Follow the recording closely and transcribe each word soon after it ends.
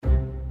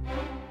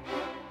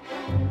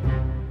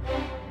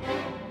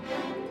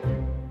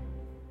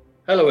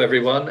Hello,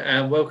 everyone,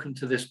 and welcome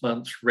to this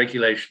month's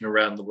Regulation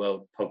Around the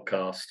World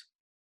podcast.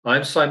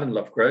 I'm Simon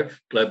Lovegrove,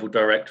 Global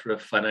Director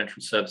of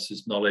Financial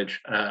Services Knowledge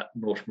at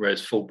Norton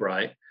Rose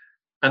Fulbright,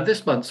 and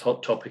this month's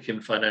hot topic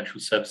in financial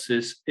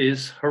services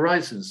is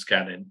horizon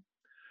scanning.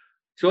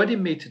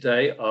 Joining me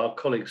today are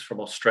colleagues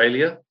from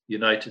Australia,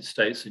 United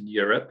States, and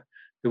Europe,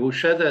 who will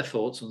share their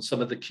thoughts on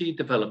some of the key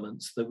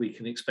developments that we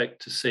can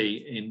expect to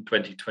see in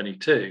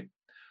 2022.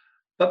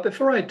 But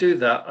before I do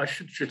that, I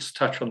should just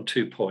touch on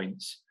 2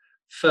 points.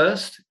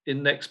 First,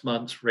 in next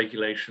month's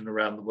Regulation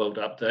Around the World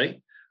update,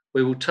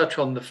 we will touch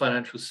on the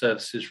financial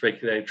services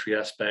regulatory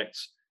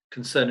aspects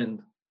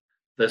concerning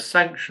the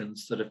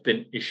sanctions that have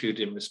been issued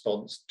in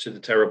response to the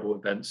terrible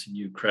events in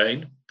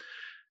Ukraine.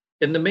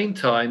 In the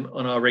meantime,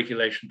 on our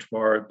Regulation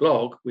Tomorrow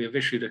blog, we have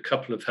issued a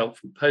couple of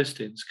helpful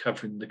postings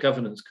covering the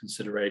governance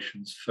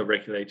considerations for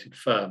regulated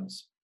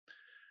firms.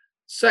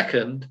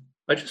 Second,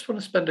 I just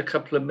want to spend a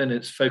couple of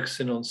minutes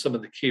focusing on some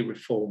of the key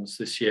reforms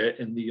this year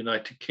in the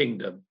United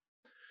Kingdom.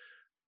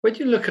 When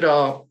you look at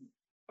our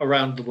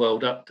Around the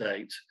World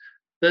update,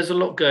 there's a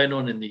lot going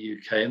on in the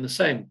UK, and the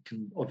same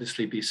can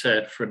obviously be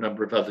said for a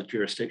number of other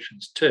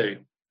jurisdictions too.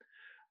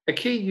 A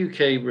key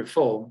UK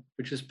reform,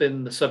 which has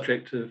been the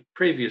subject of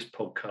previous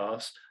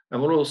podcasts and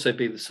will also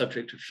be the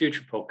subject of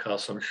future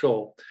podcasts, I'm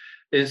sure,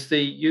 is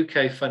the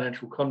UK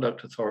Financial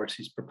Conduct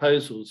Authority's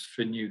proposals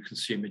for new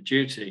consumer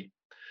duty.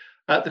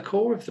 At the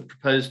core of the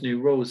proposed new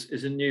rules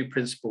is a new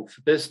principle for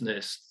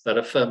business that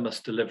a firm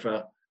must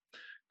deliver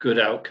good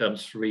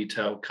outcomes for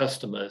retail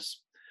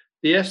customers.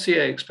 The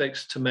FCA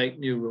expects to make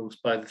new rules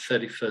by the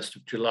 31st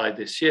of July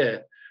this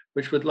year,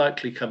 which would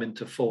likely come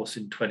into force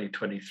in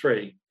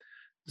 2023.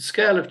 The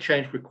scale of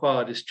change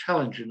required is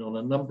challenging on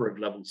a number of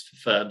levels for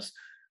firms,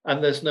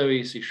 and there's no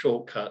easy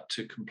shortcut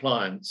to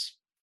compliance.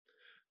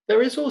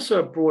 There is also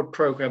a broad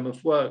programme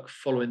of work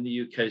following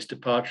the UK's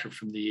departure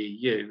from the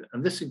EU,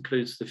 and this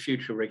includes the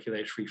Future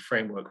Regulatory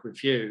Framework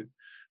Review,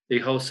 the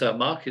Wholesale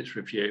Markets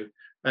Review,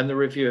 and the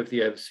review of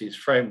the Overseas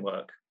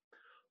Framework.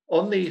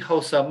 On the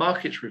Wholesale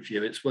Markets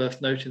Review, it's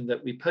worth noting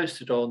that we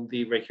posted on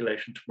the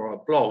Regulation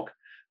Tomorrow blog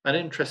an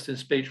interesting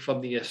speech from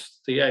the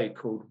FCA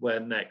called Where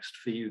Next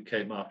for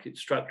UK Market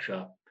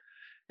Structure.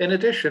 In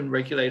addition,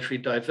 regulatory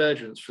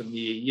divergence from the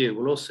EU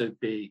will also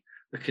be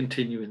a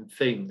continuing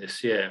theme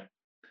this year.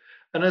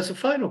 And as a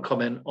final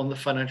comment on the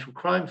financial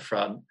crime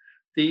front,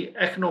 the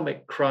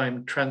Economic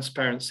Crime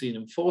Transparency and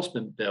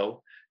Enforcement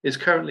Bill is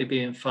currently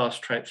being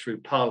fast-tracked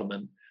through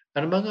Parliament,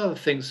 and among other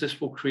things,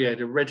 this will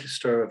create a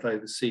register of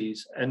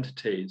overseas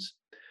entities.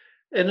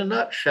 In a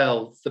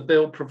nutshell, the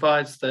bill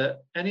provides that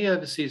any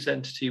overseas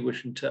entity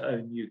wishing to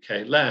own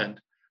UK land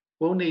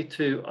will need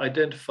to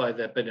identify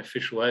their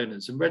beneficial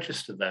owners and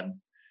register them.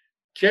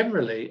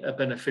 Generally, a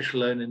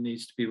beneficial owner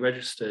needs to be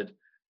registered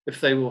if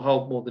they will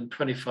hold more than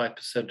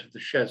 25% of the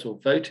shares or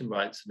voting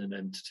rights in an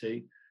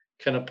entity,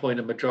 can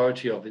appoint a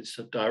majority of its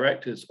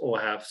directors,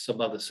 or have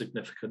some other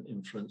significant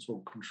influence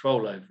or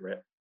control over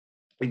it,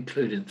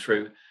 including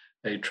through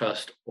a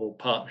trust or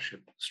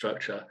partnership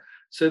structure.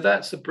 So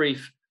that's a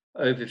brief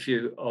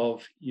overview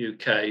of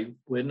UK.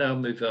 We're now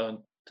moving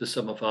on to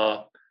some of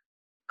our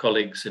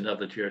colleagues in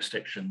other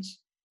jurisdictions.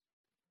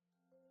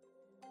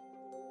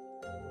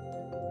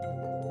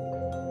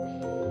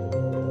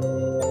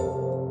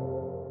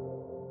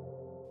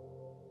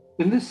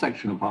 In this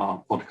section of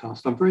our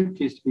podcast, I'm very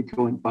pleased to be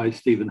joined by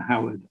Stephen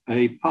Howard,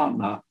 a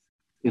partner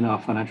in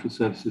our financial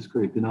services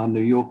group in our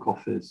New York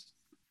office.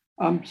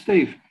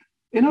 Steve,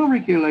 in our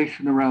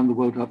Regulation Around the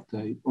World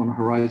update on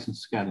horizon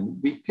scanning,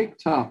 we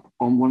picked up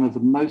on one of the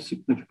most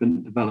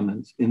significant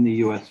developments in the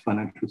US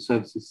financial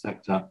services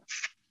sector,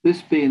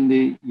 this being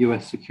the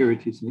US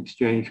Securities and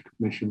Exchange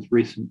Commission's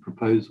recent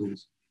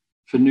proposals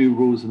for new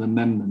rules and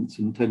amendments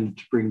intended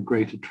to bring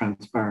greater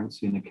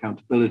transparency and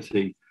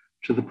accountability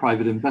to the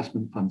private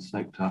investment fund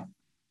sector.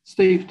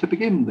 Steve, to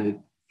begin with,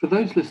 for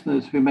those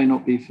listeners who may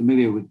not be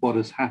familiar with what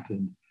has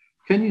happened,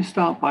 can you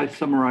start by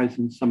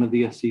summarizing some of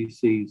the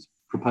SEC's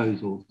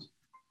proposals?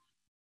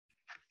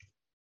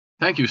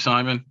 Thank you,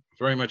 Simon.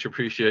 Very much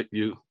appreciate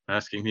you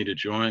asking me to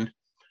join.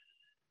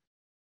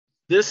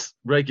 This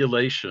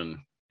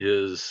regulation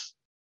is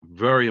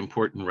very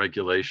important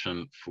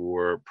regulation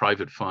for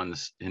private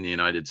funds in the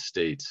United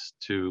States.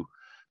 To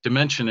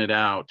mention it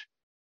out,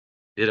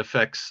 it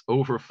affects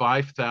over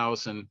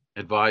 5,000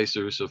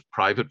 advisors of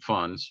private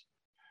funds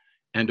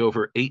and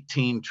over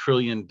 $18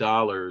 trillion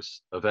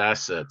of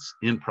assets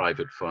in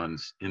private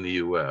funds in the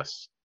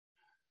US.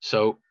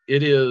 So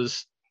it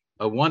is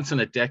a once in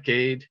a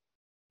decade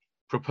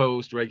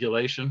proposed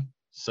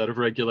set of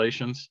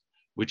regulations,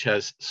 which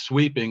has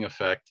sweeping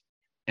effect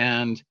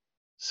and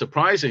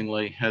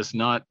surprisingly has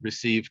not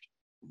received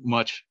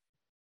much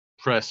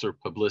press or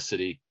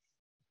publicity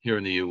here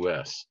in the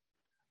US.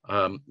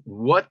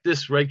 What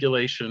this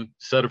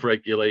set of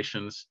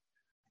regulations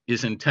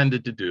is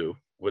intended to do,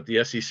 what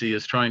the SEC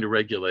is trying to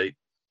regulate,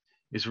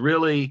 is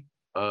really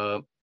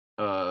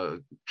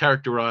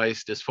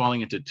characterized as falling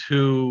into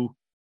two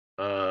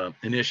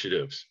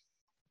initiatives.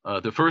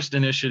 The first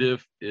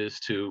initiative is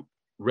to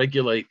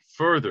regulate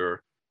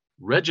further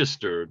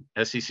registered,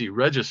 SEC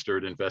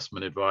registered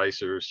investment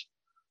advisors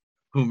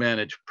who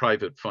manage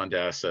private fund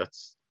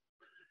assets.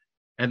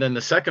 And then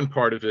the second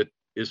part of it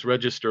is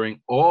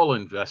registering all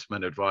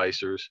investment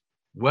advisors,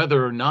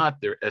 whether or not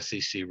they're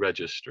SEC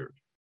registered.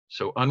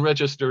 So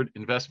unregistered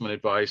investment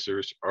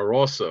advisors are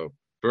also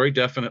very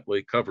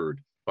definitely covered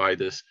by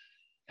this.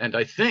 And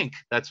I think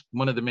that's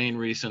one of the main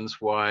reasons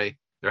why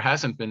there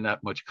hasn't been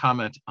that much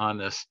comment on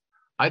this.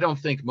 I don't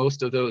think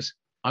most of those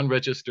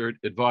unregistered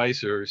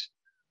advisors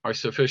are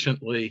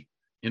sufficiently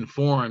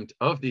informed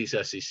of these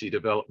SEC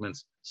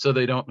developments, so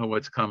they don't know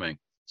what's coming.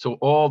 So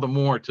all the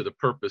more to the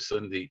purpose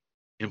and the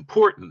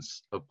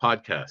importance of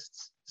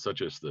podcasts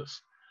such as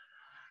this.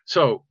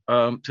 So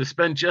to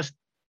spend just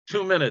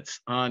 2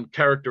 minutes on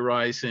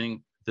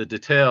characterizing the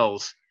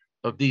details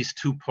of these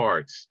two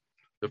parts,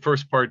 the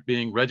first part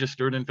being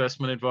registered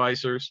investment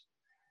advisors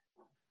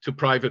to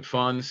private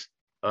funds.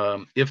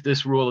 If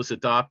this rule is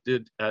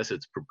adopted as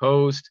it's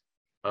proposed,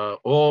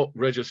 all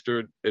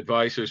registered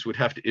advisors would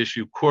have to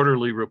issue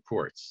quarterly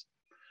reports,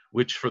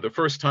 which for the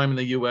first time in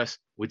the US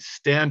would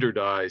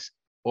standardize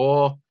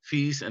all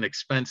fees and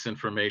expense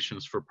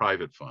informations for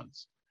private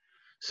funds.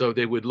 So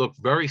they would look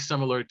very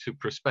similar to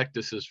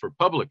prospectuses for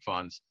public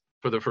funds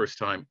for the first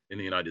time in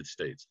the United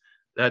States.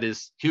 That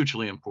is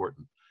hugely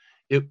important.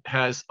 It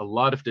has a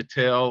lot of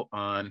detail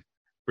on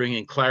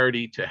bringing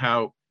clarity to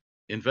how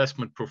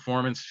investment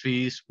performance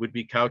fees would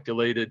be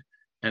calculated,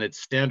 and it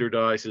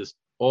standardizes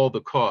all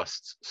the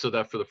costs so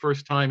that for the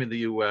first time in the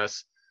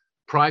US,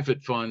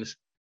 private funds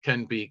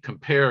can be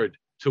compared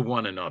to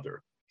one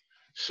another.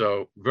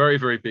 So very,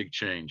 very big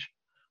change.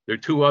 There are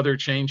two other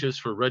changes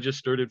for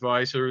registered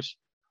advisors.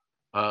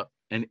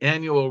 An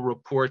annual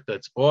report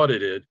that's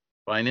audited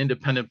by an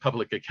independent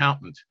public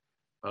accountant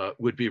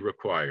would be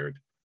required.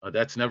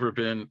 That's never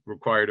been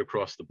required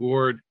across the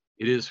board.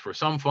 It is for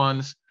some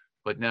funds,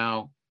 but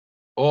now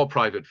all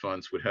private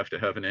funds would have to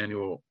have an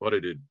annual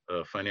audited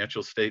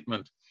financial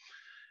statement.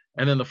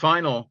 And then the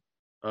final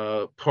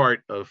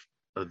part of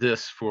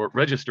this for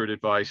registered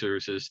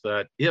advisors is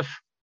that if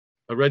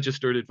a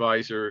registered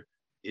advisor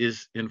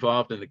is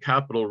involved in the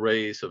capital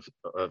raise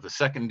of a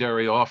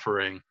secondary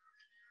offering,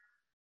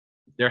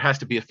 there has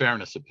to be a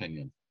fairness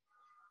opinion,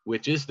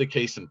 which is the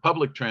case in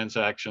public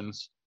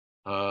transactions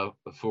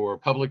for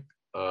public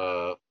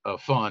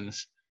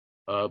funds,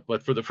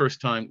 but for the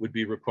first time would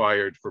be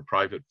required for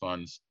private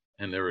funds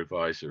and their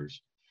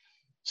advisors.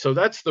 So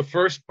that's the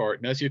first part,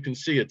 and as you can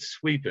see, it's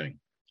sweeping.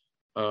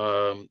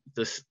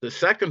 The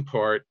second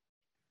part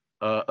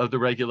of the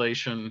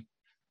regulation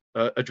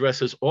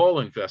addresses all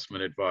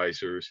investment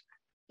advisors,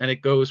 and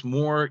it goes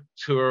more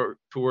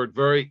toward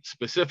very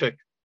specific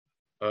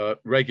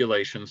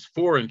regulations,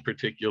 four in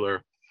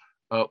particular,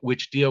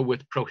 which deal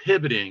with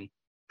prohibiting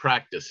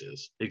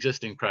practices,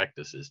 existing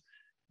practices.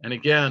 And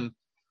again,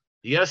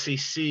 the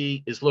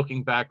SEC is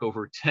looking back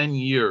over 10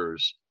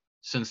 years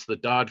since the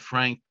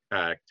Dodd-Frank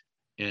Act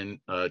in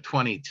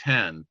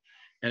 2010,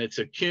 and it's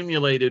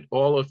accumulated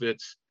all of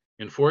its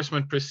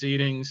enforcement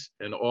proceedings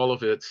and all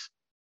of its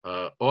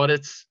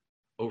audits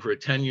over a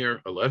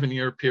 10-year,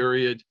 11-year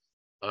period,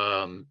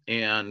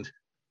 and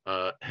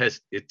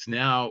it's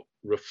now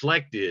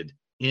reflected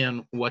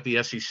in what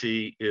the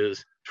SEC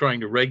is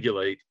trying to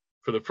regulate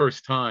for the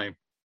first time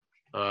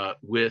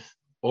with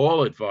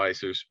all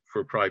advisors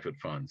for private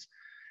funds.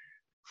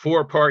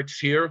 4 parts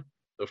here.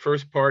 The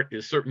first part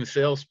is certain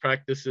sales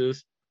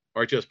practices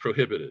are just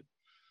prohibited.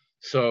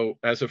 So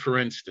as a for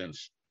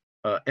instance,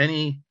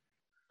 any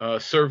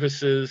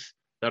services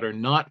that are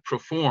not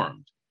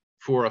performed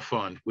for a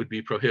fund would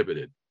be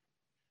prohibited.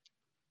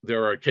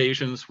 There are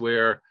occasions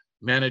where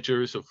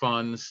managers of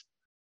funds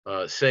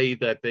say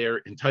that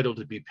they're entitled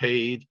to be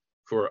paid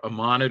for a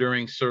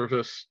monitoring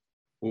service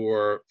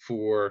or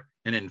for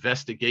an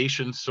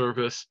investigation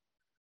service.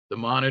 The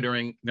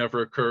monitoring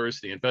never occurs,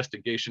 the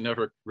investigation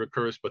never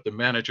occurs, but the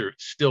manager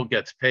still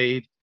gets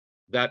paid.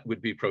 That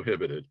would be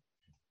prohibited.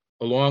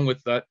 Along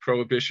with that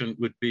prohibition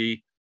would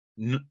be,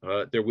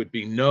 there would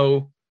be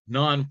no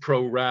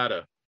non-pro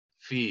rata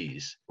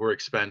fees or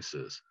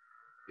expenses.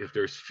 If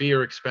there's fee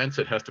or expense,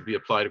 it has to be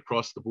applied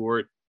across the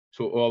board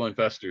to all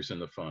investors in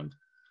the fund.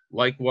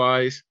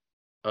 Likewise,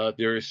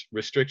 there's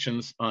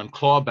restrictions on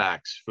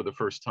clawbacks for the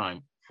first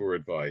time for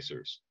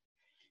advisors.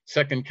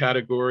 Second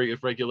category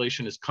of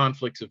regulation is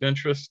conflicts of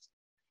interest,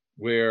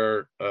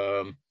 where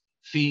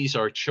fees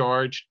are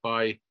charged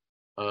by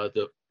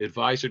the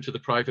advisor to the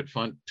private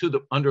fund to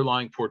the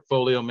underlying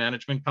portfolio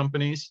management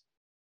companies.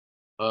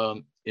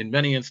 In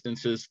many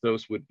instances,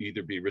 those would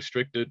either be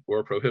restricted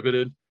or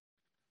prohibited.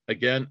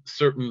 Again,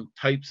 certain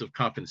types of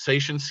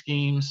compensation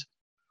schemes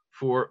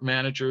for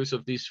managers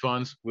of these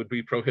funds would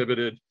be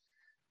prohibited.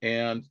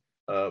 And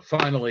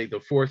finally, the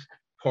fourth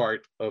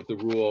part of the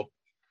rule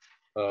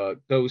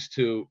goes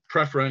to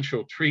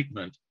preferential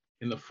treatment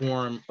in the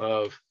form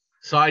of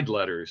side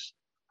letters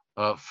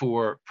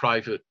for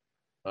private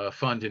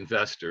fund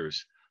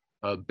investors.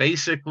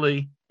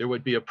 Basically, there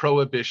would be a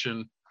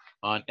prohibition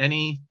on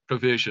any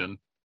provision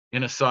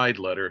in a side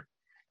letter,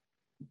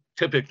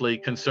 typically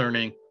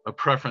concerning a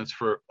preference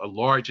for a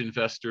large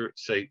investor,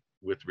 say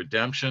with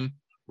redemption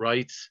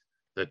rights,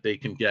 that they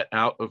can get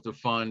out of the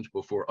fund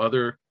before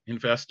other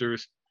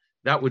investors,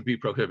 that would be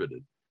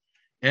prohibited.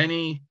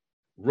 Any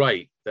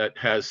right that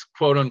has,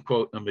 quote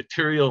unquote, a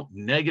material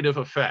negative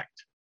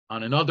effect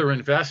on another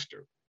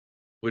investor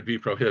would be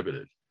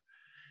prohibited.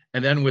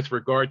 And then with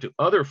regard to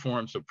other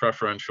forms of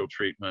preferential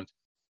treatment,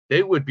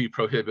 they would be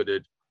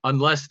prohibited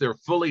unless they're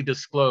fully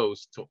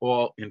disclosed to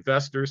all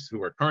investors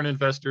who are current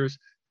investors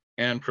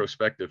and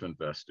prospective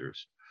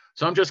investors.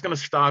 So I'm just going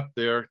to stop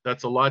there.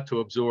 That's a lot to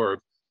absorb,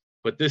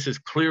 but this is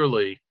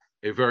clearly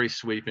a very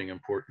sweeping,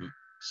 important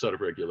set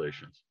of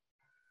regulations.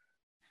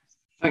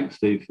 Thanks,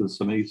 Steve, for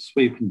some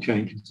sweeping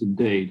changes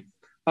indeed.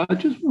 I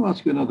just want to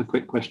ask you another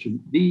quick question.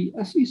 The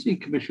SEC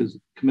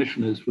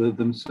commissioners were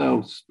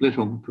themselves split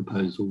on the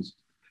proposals.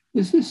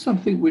 Is this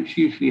something which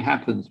usually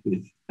happens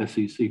with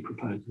SEC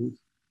proposals?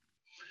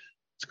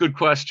 It's a good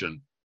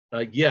question.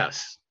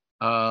 Yes.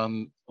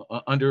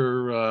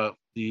 Under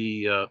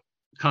the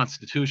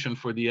Constitution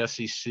for the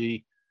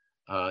SEC,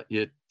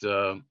 it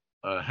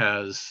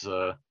has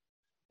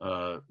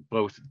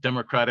both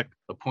Democratic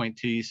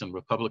appointees and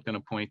Republican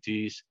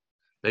appointees.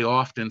 They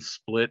often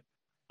split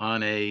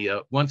on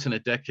a once in a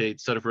decade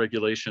set of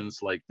regulations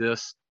like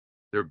this.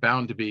 There are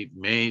bound to be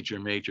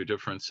major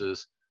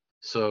differences.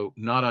 So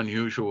not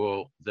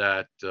unusual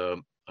that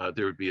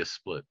there would be a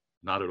split,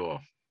 not at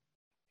all.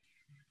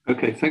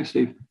 Okay, thanks,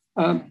 Steve.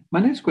 My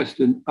next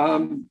question,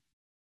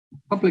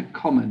 public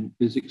comment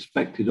is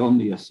expected on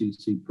the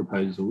SEC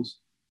proposals.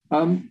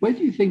 Where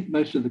do you think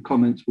most of the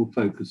comments will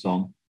focus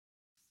on?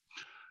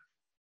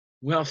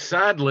 Well,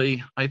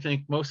 sadly, I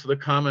think most of the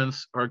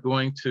comments are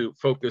going to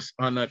focus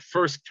on that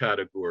first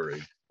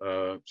category.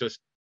 Just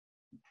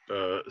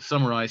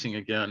summarizing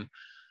again,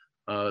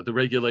 the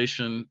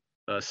regulation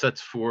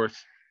sets forth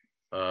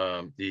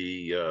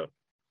the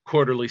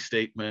quarterly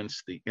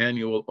statements, the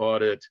annual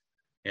audit,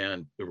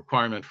 and the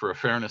requirement for a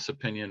fairness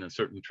opinion in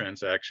certain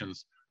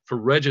transactions for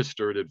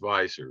registered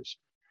advisors.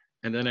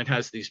 And then it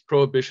has these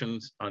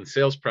prohibitions on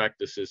sales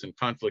practices and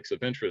conflicts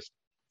of interest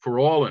for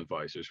all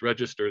advisors,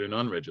 registered and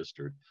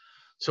unregistered.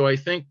 So I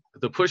think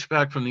the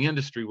pushback from the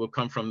industry will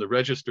come from the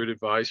registered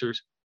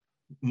advisors.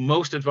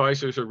 Most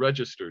advisors are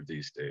registered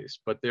these days,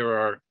 but there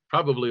are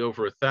probably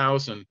over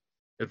 1,000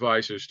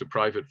 advisors to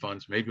private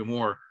funds, maybe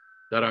more,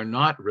 that are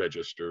not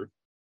registered.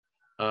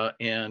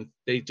 And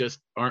they just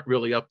aren't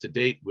really up to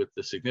date with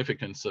the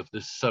significance of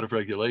this set of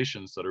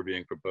regulations that are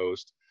being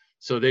proposed.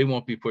 So they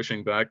won't be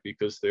pushing back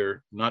because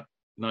they're not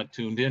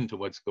tuned in to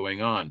what's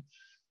going on.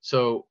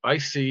 So I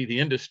see the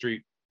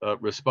industry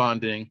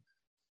responding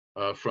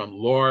from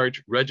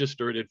large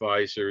registered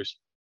advisors,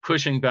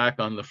 pushing back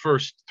on the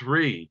first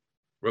three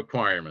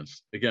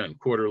requirements. Again,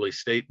 quarterly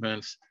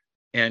statements,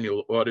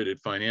 annual audited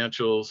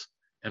financials,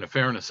 and a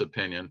fairness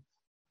opinion.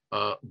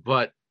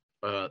 But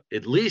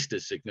at least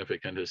as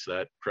significant as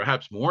that,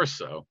 perhaps more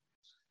so,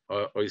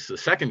 is the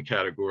second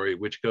category,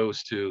 which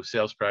goes to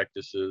sales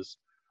practices,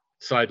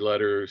 side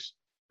letters,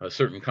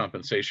 certain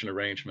compensation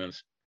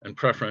arrangements, and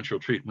preferential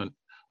treatment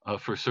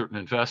for certain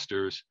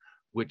investors,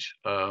 which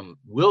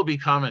will be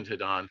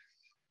commented on,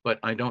 but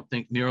I don't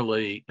think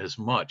nearly as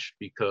much,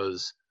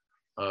 because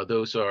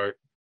those are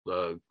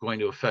going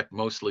to affect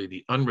mostly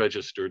the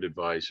unregistered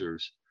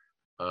advisors,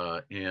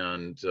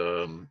 and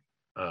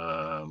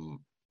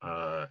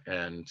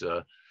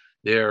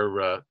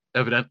they're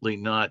evidently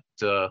not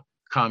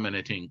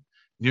commenting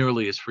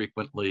nearly as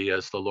frequently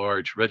as the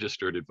large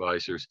registered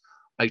advisors.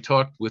 I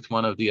talked with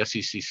one of the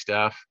SEC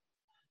staff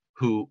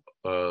who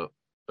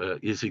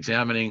is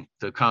examining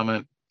the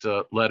comment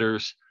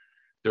letters.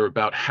 They're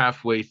about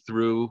halfway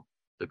through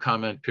the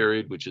comment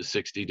period, which is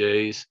 60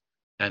 days,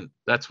 and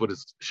that's what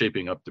it's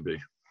shaping up to be.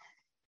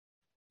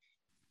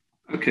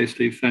 Okay,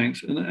 Steve,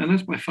 thanks. And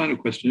as my final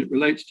question, it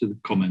relates to the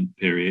comment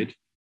period.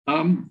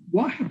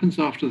 What happens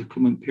after the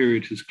comment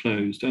period is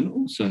closed? And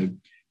also,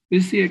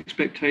 is the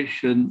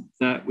expectation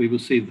that we will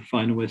see the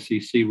final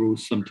SEC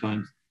rules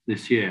sometime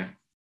this year?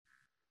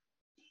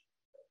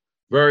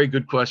 Very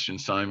good question,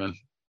 Simon.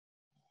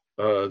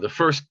 The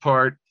first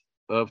part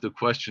of the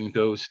question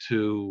goes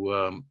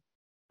to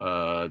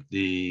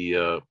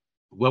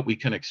what we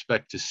can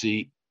expect to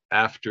see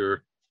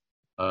after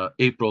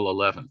April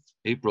 11th.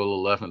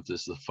 April 11th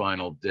is the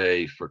final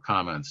day for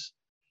comments.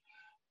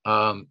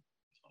 What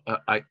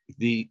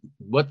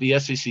the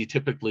SEC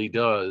typically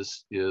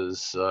does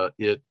is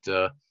it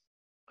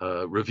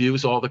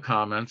reviews all the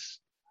comments,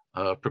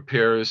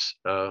 prepares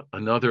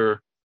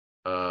another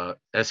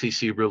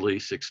SEC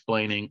release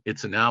explaining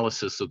its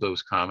analysis of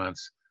those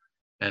comments,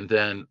 and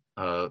then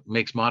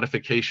makes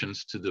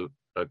modifications to the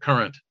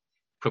current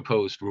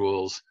proposed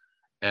rules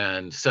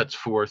and sets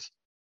forth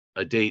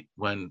a date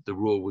when the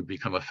rule would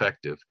become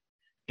effective.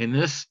 In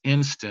this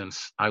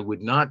instance, I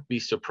would not be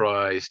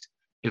surprised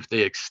if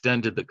they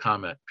extended the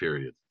comment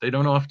period. They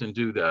don't often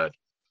do that,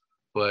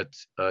 but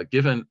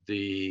given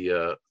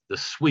the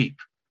sweep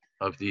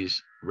of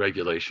these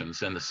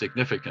regulations and the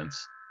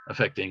significance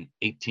affecting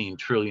 $18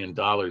 trillion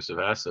of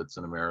assets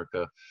in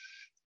America,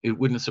 it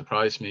wouldn't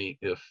surprise me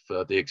if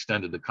they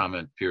extended the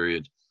comment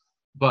period.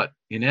 But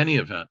in any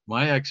event,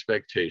 my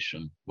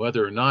expectation,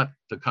 whether or not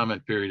the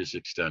comment period is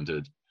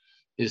extended,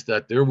 is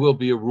that there will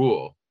be a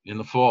rule in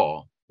the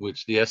fall,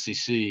 which the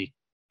SEC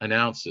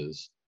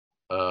announces,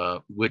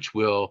 which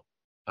will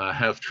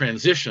have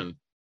transition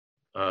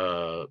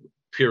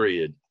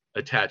period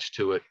attached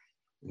to it,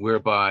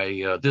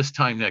 whereby this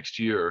time next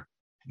year,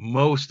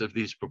 most of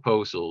these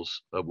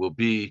proposals will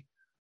be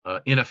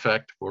in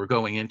effect or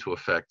going into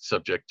effect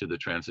subject to the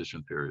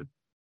transition period.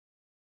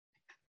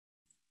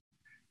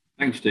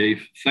 Thanks,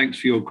 Steve. Thanks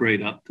for your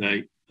great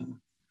update.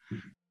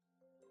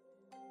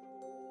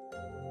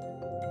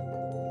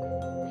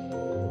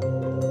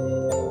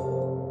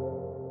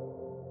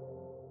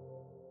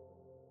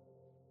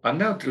 I'm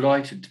now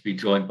delighted to be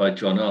joined by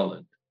John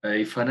Arland,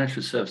 a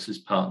financial services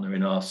partner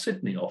in our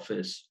Sydney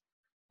office.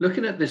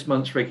 Looking at this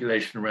month's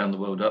Regulation Around the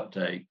World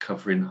update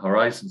covering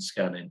horizon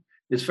scanning,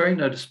 it's very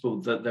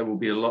noticeable that there will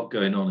be a lot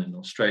going on in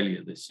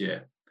Australia this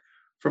year.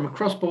 From a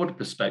cross-border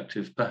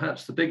perspective,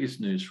 perhaps the biggest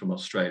news from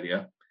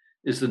Australia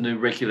is the new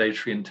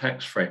regulatory and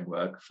tax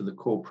framework for the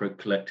corporate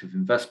collective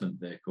investment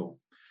vehicle.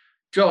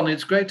 John,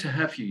 it's great to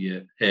have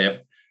you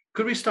here.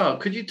 Could we start?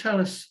 Could you tell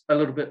us a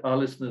little bit, our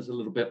listeners, a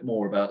little bit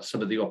more about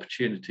some of the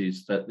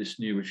opportunities that this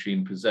new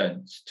regime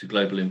presents to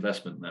global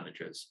investment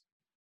managers?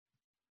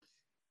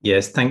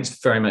 Yes,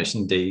 thanks very much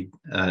indeed,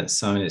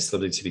 Simon. It's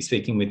lovely to be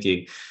speaking with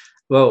you.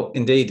 Well,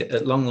 indeed,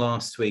 at long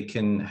last, we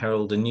can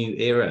herald a new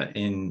era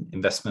in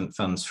investment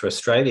funds for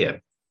Australia.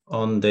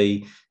 On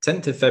the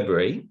 10th of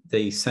February,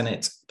 the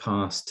Senate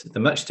passed the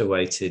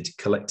much-awaited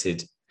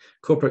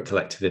Corporate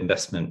Collective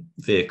Investment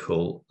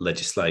Vehicle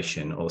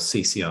legislation, or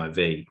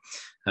CCIV.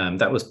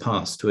 That was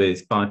passed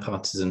with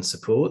bipartisan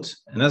support,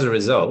 and as a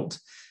result,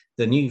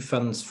 the new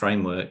funds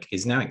framework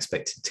is now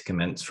expected to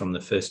commence from the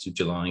 1st of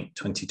July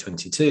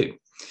 2022.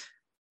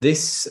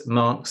 This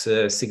marks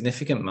a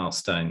significant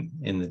milestone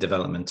in the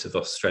development of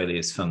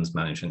Australia's funds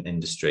management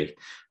industry,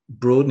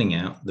 broadening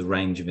out the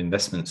range of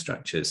investment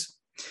structures.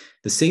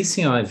 The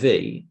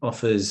CCIV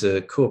offers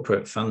a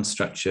corporate fund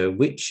structure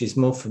which is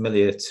more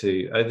familiar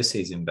to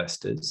overseas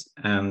investors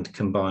and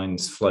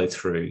combines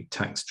flow-through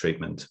tax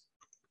treatment.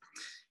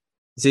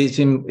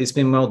 It's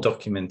been well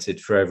documented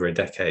for over a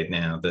decade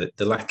now that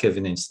the lack of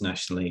an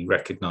internationally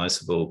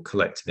recognisable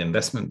collective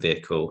investment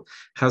vehicle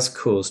has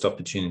caused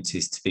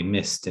opportunities to be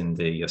missed in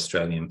the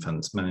Australian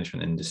funds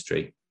management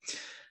industry.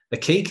 A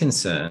key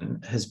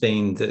concern has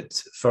been that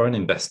foreign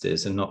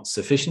investors are not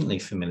sufficiently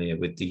familiar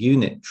with the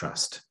unit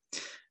trust.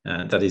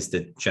 That is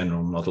the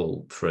general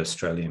model for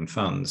Australian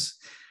funds.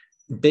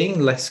 Being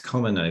less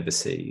common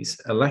overseas,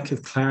 a lack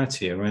of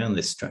clarity around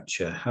this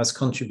structure has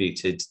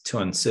contributed to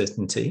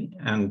uncertainty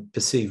and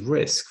perceived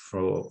risk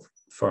for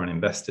foreign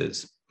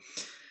investors.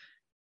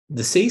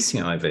 The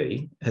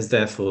CCIV has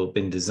therefore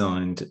been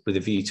designed with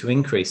a view to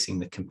increasing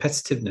the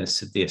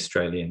competitiveness of the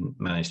Australian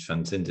managed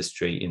funds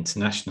industry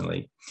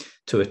internationally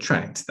to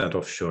attract that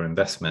offshore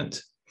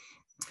investment.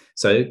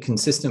 So,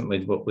 consistent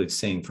with what we've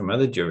seen from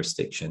other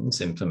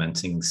jurisdictions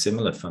implementing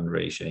similar fund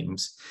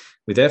regimes,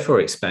 we therefore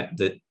expect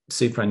that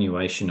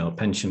superannuation or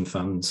pension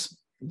funds,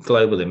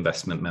 global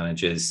investment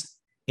managers,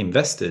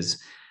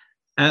 investors,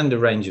 and a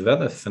range of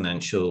other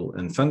financial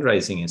and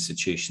fundraising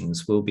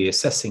institutions will be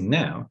assessing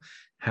now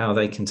how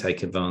they can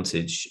take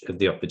advantage of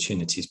the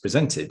opportunities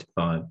presented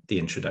by the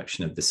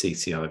introduction of the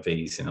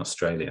CCIVs in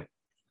Australia.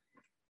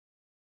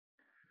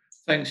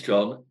 Thanks,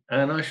 John.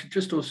 And I should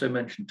just also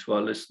mention to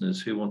our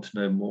listeners who want to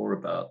know more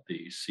about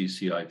the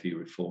CCIV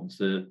reforms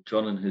that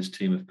John and his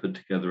team have put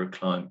together a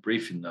client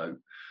briefing note,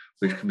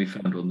 which can be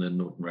found on the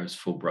Norton Rose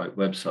Fulbright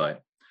website.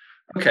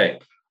 Okay,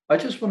 I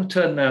just want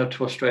to turn now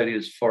to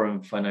Australia's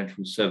Foreign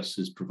Financial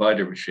Services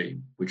Provider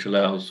regime, which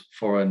allows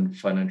foreign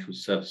financial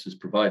services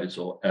providers,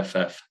 or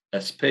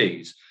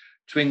FFSPs,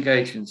 to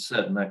engage in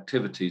certain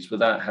activities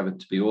without having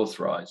to be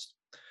authorised.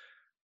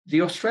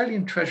 The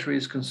Australian Treasury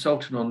is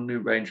consulting on a new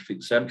range of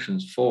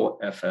exemptions for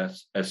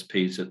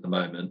FFSPs at the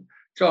moment.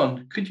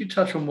 John, could you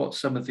touch on what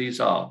some of these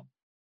are?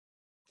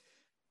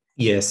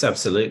 Yes,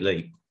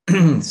 absolutely.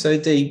 So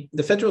the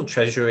Federal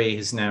Treasury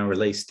has now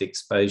released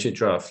exposure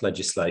draft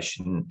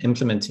legislation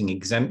implementing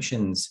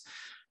exemptions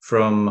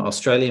from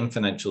Australian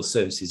financial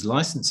services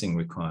licensing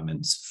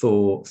requirements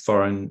for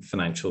foreign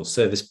financial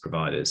service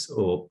providers,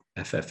 or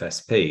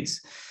FFSPs.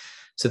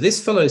 So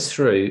this follows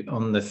through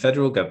on the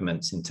federal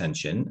government's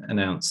intention,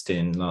 announced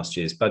in last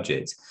year's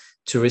budget,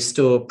 to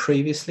restore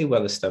previously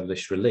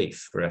well-established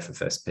relief for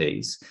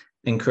FFSPs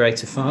and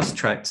create a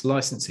fast-tracked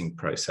licensing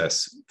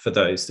process for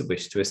those that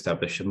wish to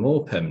establish a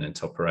more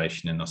permanent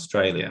operation in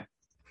Australia.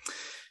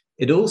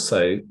 It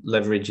also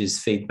leverages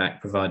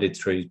feedback provided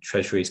through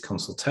Treasury's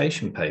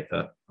consultation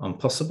paper on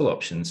possible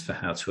options for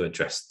how to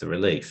address the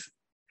relief.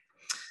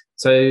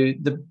 So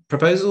the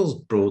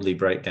proposals broadly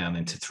break down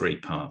into three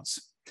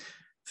parts.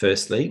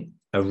 Firstly,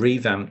 a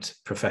revamped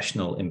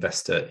professional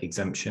investor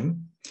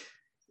exemption.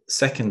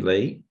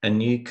 Secondly, a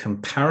new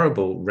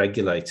comparable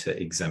regulator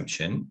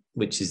exemption,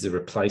 which is the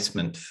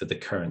replacement for the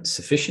current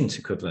sufficient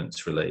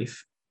equivalence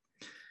relief.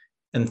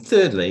 And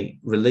thirdly,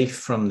 relief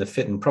from the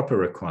fit and proper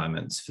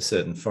requirements for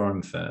certain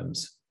foreign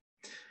firms.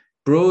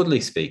 Broadly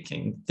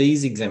speaking,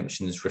 these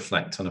exemptions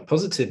reflect on a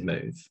positive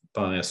move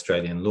by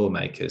Australian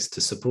lawmakers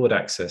to support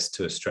access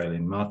to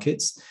Australian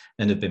markets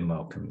and have been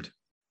welcomed.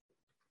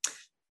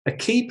 A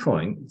key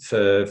point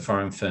for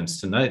foreign firms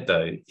to note,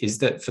 though, is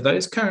that for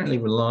those currently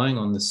relying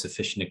on the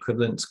sufficient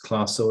equivalence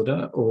class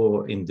order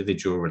or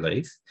individual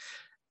relief,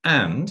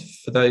 and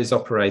for those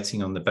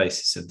operating on the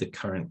basis of the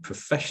current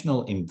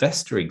professional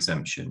investor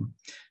exemption,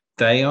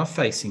 they are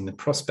facing the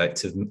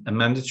prospect of a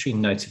mandatory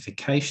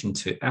notification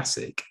to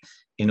ASIC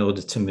in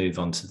order to move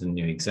on to the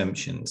new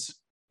exemptions.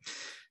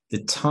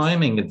 The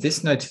timing of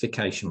this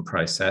notification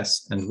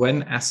process and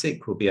when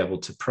ASIC will be able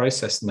to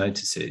process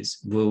notices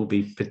will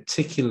be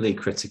particularly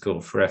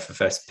critical for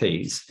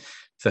FFSPs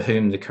for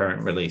whom the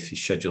current relief is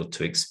scheduled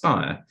to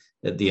expire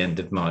at the end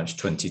of March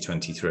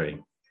 2023.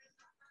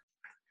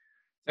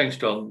 Thanks,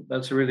 John.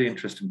 That's a really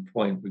interesting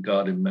point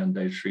regarding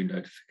mandatory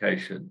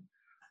notification.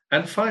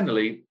 And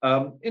finally,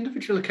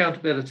 individual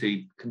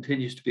accountability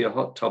continues to be a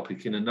hot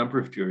topic in a number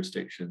of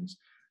jurisdictions.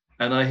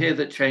 And I hear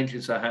that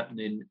changes are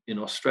happening in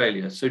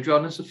Australia. So,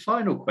 John, as a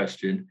final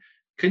question,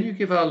 can you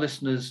give our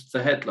listeners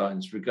the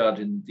headlines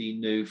regarding the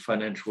new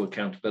Financial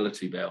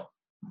Accountability Bill?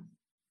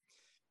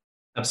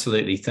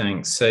 Absolutely,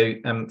 thanks. So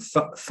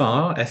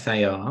FAR,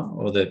 F-A-R,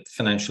 or the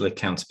Financial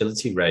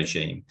Accountability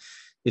Regime,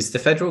 is the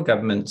federal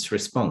government's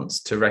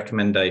response to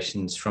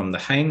recommendations from the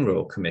Hayne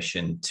Royal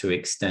Commission to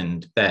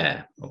extend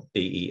BEAR, or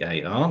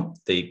B-E-A-R,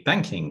 the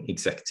Banking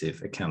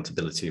Executive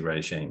Accountability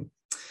Regime.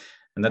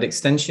 And that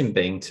extension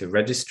being to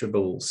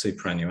registrable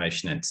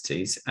superannuation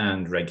entities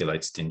and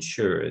regulated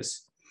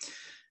insurers.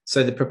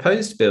 So the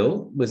proposed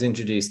bill was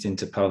introduced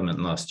into Parliament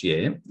last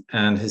year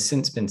and has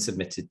since been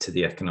submitted to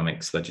the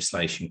Economics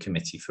Legislation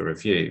Committee for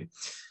review.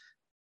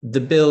 The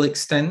bill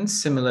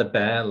extends similar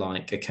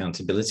BEAR-like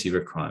accountability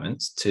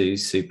requirements to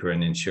super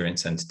and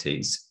insurance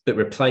entities, but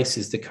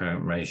replaces the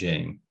current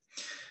regime.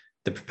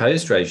 The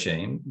proposed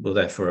regime will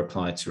therefore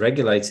apply to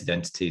regulated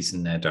entities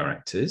and their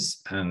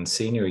directors and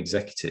senior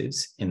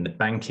executives in the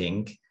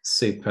banking,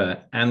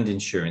 super, and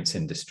insurance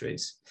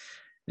industries,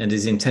 and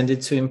is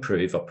intended to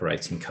improve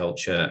operating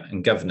culture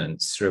and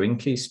governance through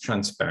increased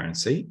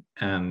transparency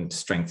and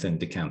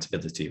strengthened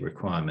accountability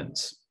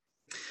requirements.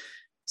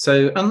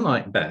 So,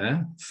 unlike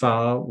BEAR,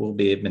 FAR will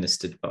be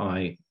administered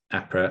by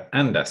APRA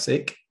and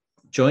ASIC.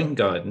 Joint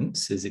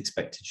guidance is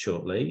expected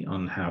shortly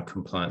on how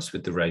compliance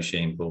with the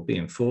regime will be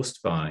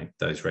enforced by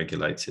those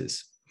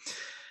regulators.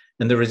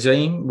 And the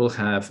regime will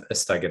have a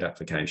staggered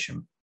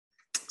application.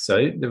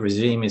 So the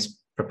regime is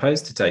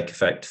proposed to take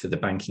effect for the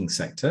banking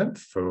sector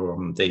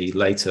from the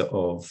later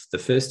of the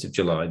 1st of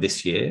July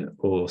this year,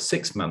 or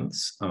 6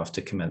 months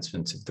after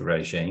commencement of the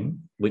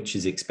regime, which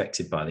is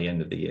expected by the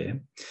end of the year.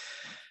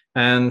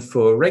 And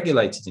for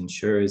regulated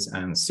insurers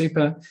and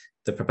super,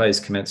 the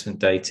proposed commencement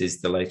date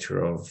is the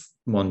later of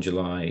 1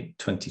 July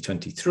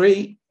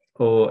 2023,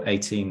 or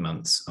 18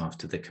 months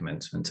after the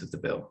commencement of the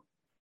bill.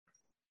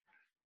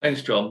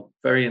 Thanks, John.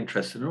 Very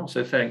interesting. And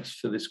also thanks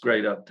for this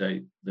great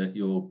update that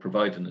you're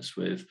providing us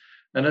with.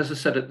 And as I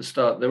said at the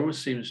start, there always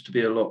seems to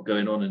be a lot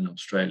going on in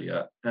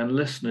Australia, and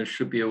listeners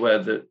should be aware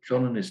that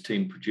John and his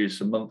team produce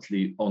a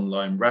monthly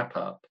online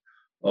wrap-up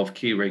of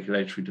key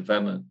regulatory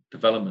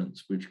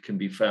developments, which can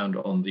be found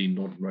on the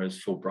Northern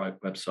Rose Fulbright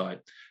website.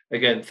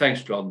 Again,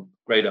 thanks, John.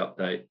 Great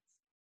update.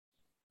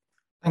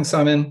 Thanks,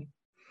 Simon.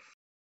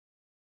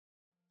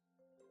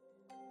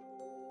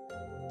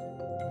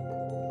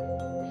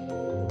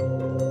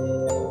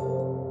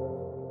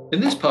 In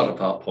this part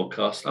of our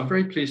podcast, I'm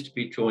very pleased to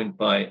be joined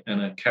by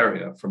Anna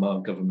Carrier from our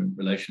Government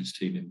Relations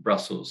team in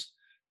Brussels.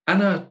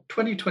 Anna,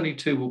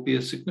 2022 will be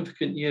a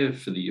significant year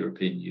for the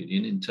European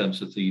Union in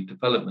terms of the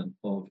development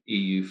of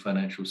EU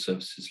financial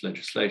services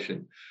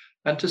legislation.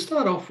 And to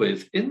start off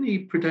with, in the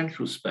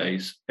prudential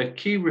space, a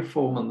key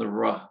reform on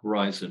the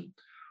horizon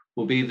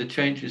will be the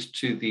changes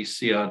to the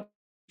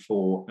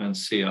CRD4 and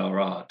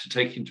CRR to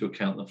take into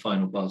account the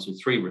final Basel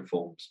III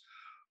reforms.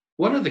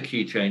 One of the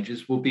key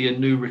changes will be a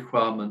new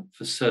requirement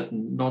for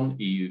certain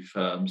non-EU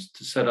firms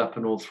to set up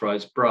an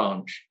authorised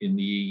branch in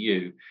the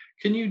EU.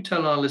 Can you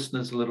tell our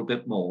listeners a little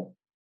bit more?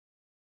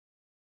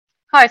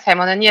 Hi,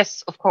 Simon, and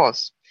yes, of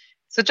course.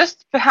 So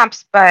just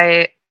perhaps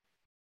by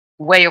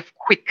way of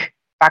quick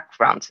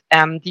background,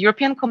 the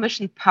European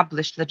Commission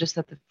published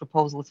legislative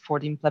proposals for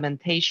the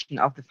implementation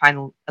of the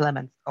final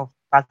elements of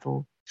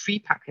Basel III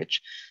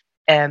package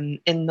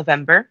in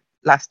November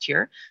last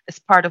year as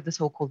part of the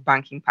so-called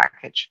banking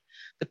package.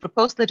 The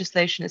proposed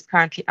legislation is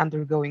currently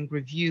undergoing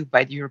review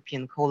by the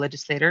European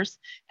co-legislators,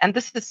 and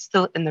this is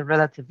still in a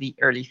relatively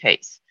early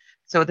phase.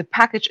 So the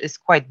package is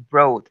quite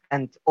broad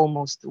and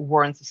almost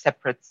warrants a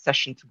separate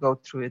session to go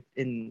through it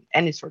in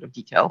any sort of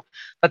detail.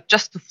 But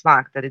just to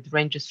flag that it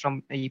ranges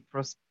from a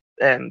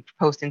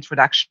proposed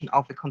introduction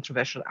of a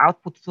controversial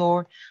output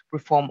floor,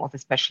 reform of a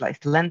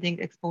specialized lending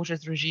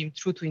exposures regime,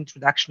 through to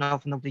introduction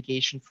of an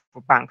obligation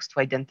for banks to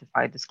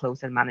identify,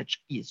 disclose, and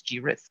manage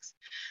ESG risks.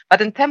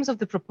 But in terms of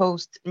the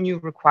proposed new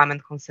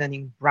requirement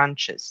concerning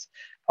branches,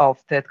 of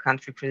third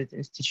country credit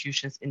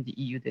institutions in the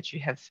EU that you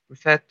have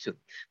referred to.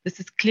 This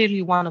is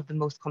clearly one of the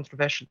most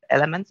controversial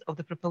elements of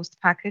the proposed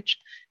package,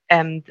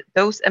 and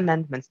those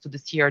amendments to the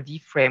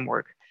CRD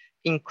framework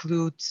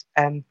include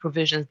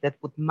provisions that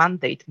would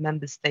mandate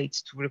member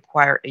states to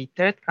require a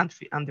third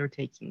country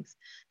undertakings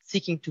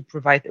seeking to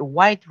provide a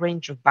wide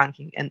range of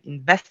banking and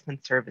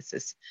investment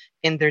services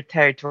in their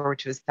territory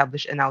to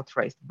establish an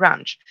authorized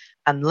branch,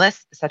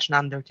 unless such an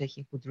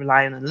undertaking would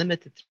rely on a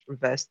limited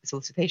reverse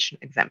solicitation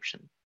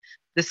exemption.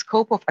 The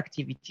scope of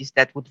activities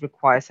that would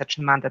require such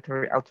a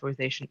mandatory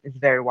authorization is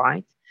very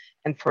wide.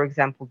 And for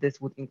example, this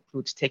would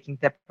include taking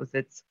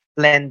deposits,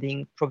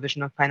 lending,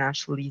 provision of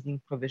financial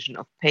leasing, provision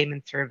of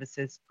payment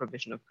services,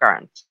 provision of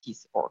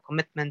guarantees or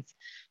commitments,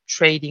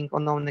 trading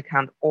on own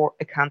account or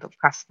account of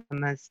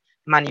customers,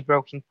 money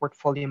broking,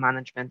 portfolio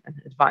management,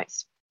 and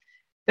advice.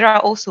 There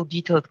are also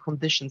detailed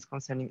conditions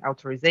concerning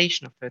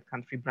authorization of third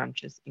country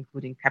branches,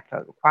 including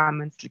capital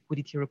requirements,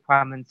 liquidity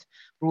requirements,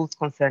 rules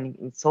concerning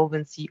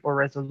insolvency or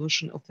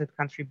resolution of third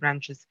country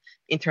branches,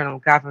 internal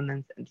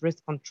governance and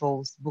risk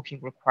controls, booking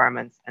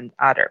requirements, and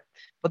other.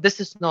 But this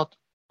is not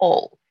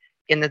all.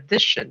 In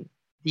addition,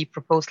 the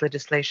proposed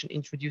legislation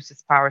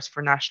introduces powers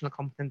for national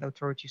competent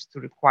authorities to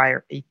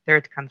require a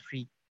third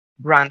country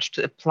branch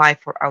to apply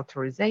for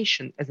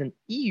authorization as an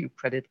EU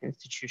credit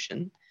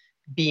institution,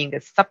 being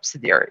a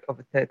subsidiary of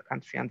a third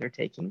country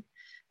undertaking,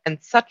 and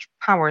such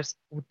powers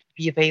would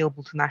be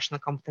available to national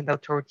competent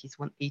authorities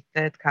when a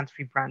third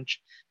country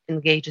branch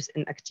engages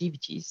in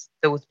activities,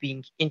 those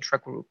being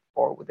intra-group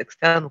or with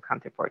external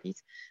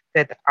counterparties,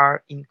 that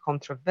are in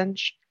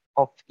contravention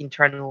of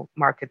internal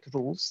market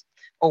rules,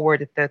 or where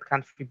the third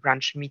country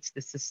branch meets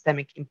the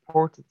systemic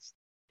importance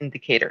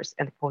indicators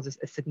and poses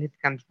a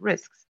significant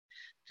risk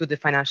to the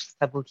financial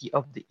stability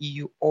of the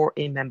EU or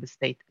a member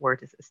state where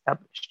it is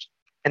established.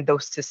 And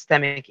those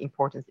systemic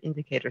importance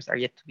indicators are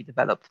yet to be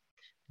developed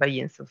by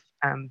means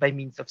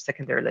of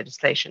secondary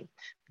legislation.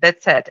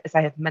 That said, as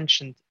I have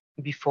mentioned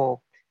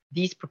before,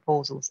 these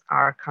proposals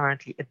are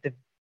currently at the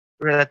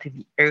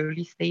relatively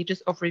early stages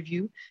of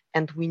review,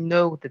 and we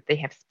know that they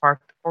have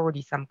sparked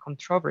already some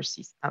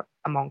controversies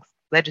amongst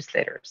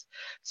legislators.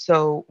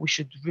 So we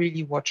should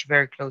really watch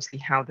very closely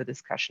how the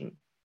discussion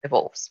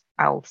evolves.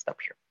 I'll stop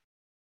here.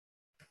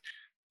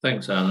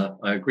 Thanks, Anna.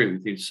 I agree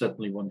with you.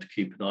 Certainly one to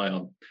keep an eye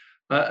on.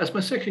 As my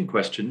second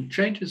question,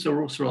 changes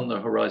are also on the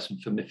horizon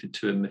for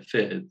MiFID II and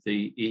MiFIR,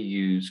 the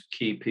EU's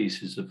key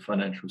pieces of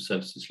financial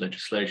services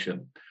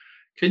legislation.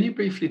 Can you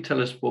briefly tell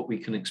us what we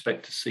can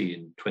expect to see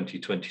in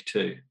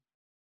 2022?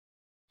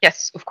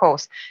 Yes, of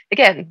course.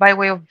 Again, by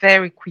way of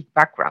very quick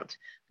background,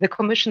 the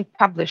Commission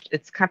published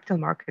its capital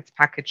markets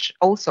package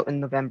also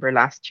in November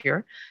last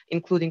year,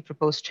 including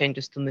proposed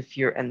changes to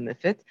MiFIR and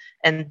MiFID.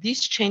 And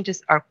these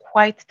changes are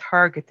quite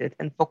targeted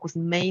and focus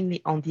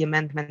mainly on the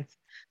amendments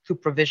to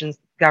provisions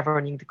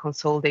governing the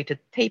consolidated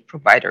tape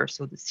provider,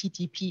 so the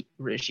CTP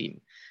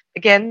regime.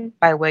 Again,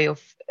 by way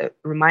of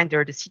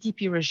reminder, the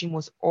CTP regime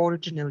was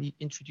originally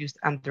introduced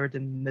under the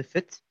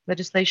MiFID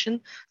legislation,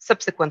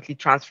 subsequently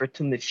transferred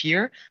to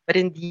MiFIR, but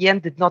in the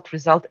end did not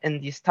result in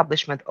the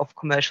establishment of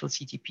commercial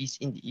CTPs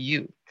in the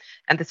EU.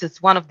 And this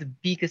is one of the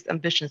biggest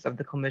ambitions of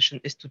the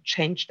Commission, is to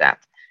change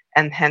that,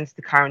 and hence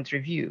the current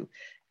review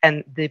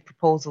and the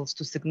proposals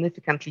to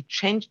significantly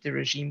change the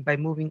regime by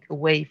moving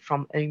away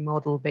from a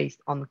model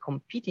based on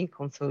competing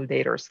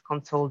consolidators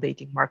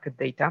consolidating market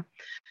data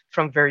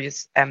from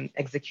various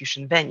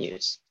execution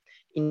venues.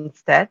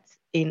 Instead,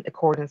 in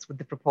accordance with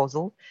the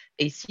proposal,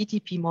 a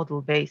CTP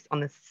model based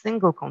on a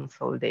single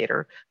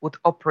consolidator would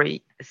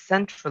operate a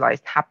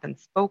centralized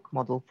hub-and-spoke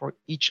model for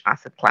each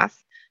asset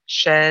class,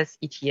 shares,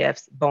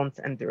 ETFs, bonds,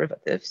 and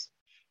derivatives.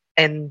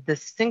 And the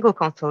single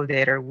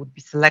consolidator would be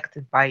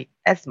selected by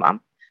ESMA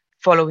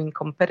following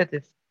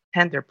competitive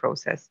tender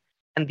process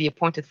and be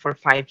appointed for a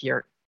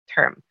 5-year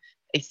term.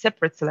 A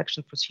separate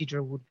selection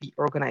procedure would be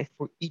organized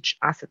for each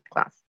asset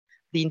class.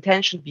 The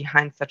intention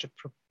behind such a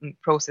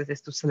process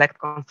is to select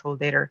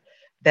consolidator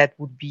that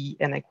would be,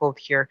 and I quote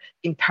here,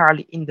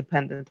 entirely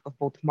independent of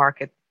both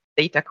market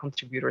data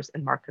contributors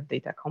and market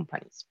data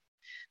companies.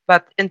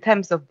 But in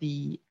terms of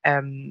the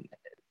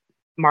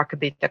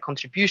market data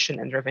contribution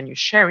and revenue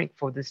sharing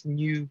for this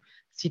new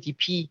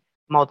CTP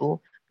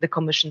model, the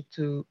Commission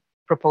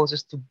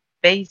proposes to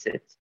base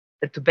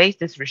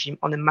this regime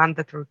on a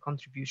mandatory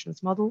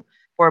contributions model,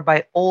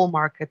 whereby all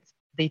market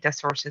data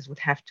sources would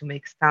have to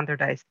make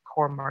standardized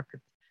core market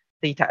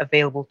data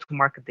available to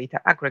market data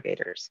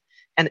aggregators.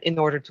 And in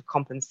order to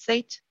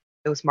compensate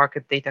those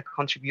market data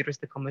contributors,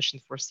 the Commission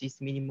foresees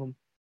minimum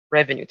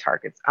revenue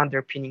targets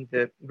underpinning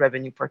the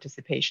revenue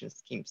participation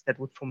schemes that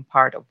would form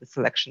part of the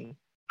selection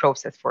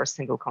process for a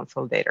single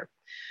consolidator.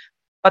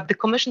 But the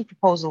Commission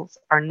proposals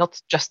are not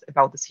just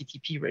about the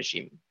CTP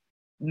regime.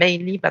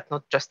 Mainly, but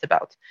not just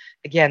about.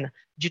 Again,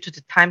 due to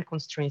the time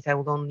constraints, I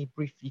will only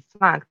briefly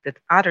flag that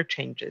other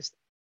changes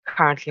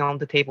currently on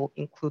the table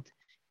include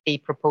a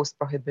proposed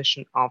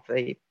prohibition of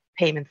a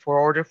payment for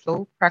order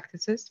flow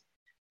practices,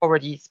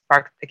 already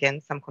sparked,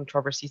 again, some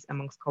controversies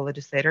amongst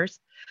co-legislators,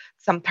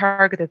 some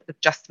targeted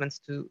adjustments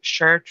to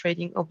share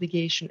trading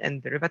obligation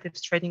and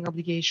derivatives trading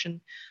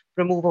obligation,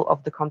 removal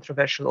of the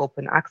controversial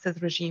open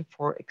access regime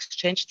for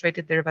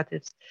exchange-traded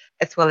derivatives,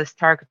 as well as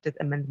targeted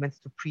amendments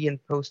to pre-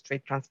 and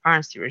post-trade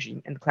transparency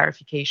regime and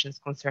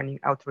clarifications concerning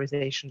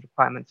authorization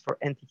requirements for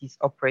entities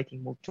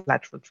operating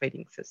multilateral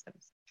trading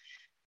systems.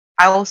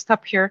 I will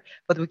stop here,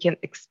 but we can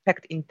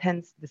expect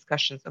intense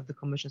discussions of the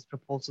Commission's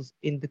proposals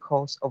in the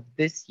course of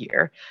this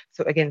year.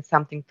 So again,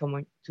 something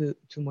to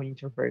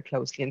monitor very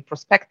closely. And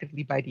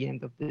prospectively, by the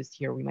end of this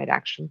year, we might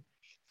actually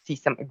see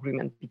some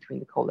agreement between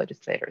the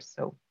co-legislators.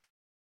 So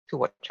to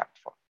watch out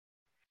for.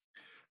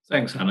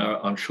 Thanks, Anna.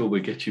 I'm sure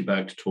we'll get you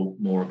back to talk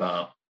more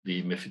about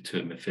the MiFID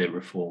II and MiFIR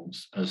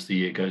reforms as the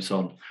year goes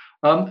on.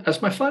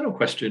 As my final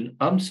question,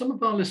 some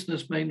of our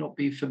listeners may not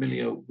be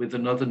familiar with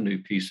another new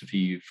piece of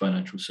EU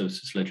financial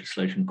services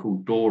legislation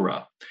called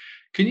DORA.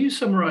 Can you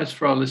summarise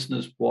for our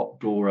listeners what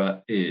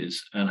DORA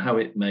is and how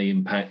it may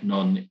impact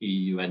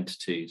non-EU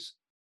entities?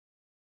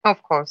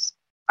 Of course,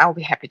 I'll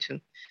be happy to.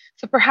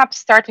 So perhaps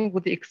starting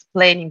with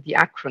explaining the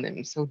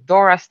acronym. So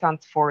DORA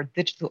stands for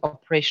Digital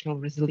Operational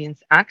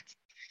Resilience Act,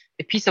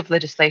 a piece of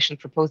legislation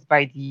proposed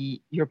by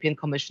the European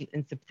Commission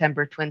in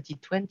September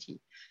 2020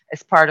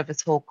 as part of a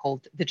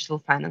so-called digital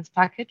finance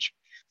package.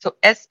 So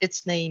as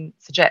its name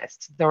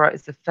suggests, DORA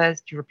is the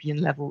first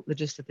European-level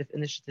legislative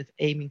initiative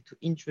aiming to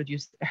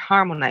introduce a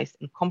harmonized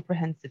and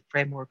comprehensive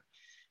framework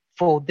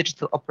for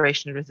digital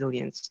operational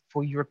resilience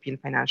for European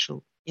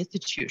financial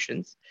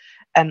institutions.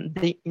 And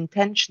the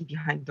intention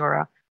behind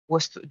DORA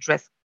was to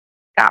address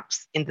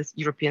gaps in this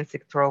European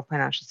sectoral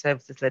financial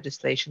services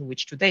legislation,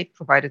 which to date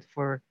provided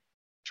for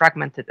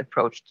fragmented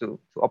approach to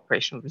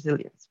operational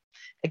resilience.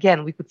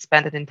 Again, we could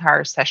spend an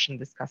entire session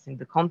discussing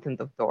the content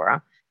of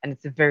DORA, and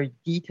it's a very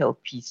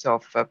detailed piece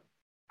of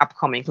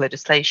upcoming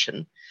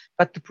legislation.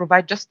 But to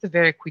provide just a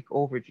very quick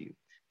overview,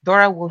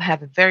 DORA will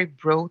have a very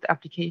broad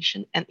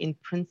application, and in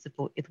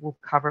principle, it will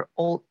cover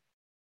all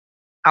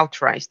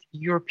authorized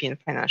European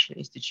financial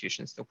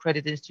institutions, so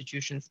credit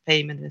institutions,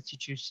 payment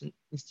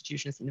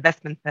institutions,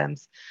 investment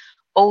firms,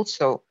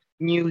 also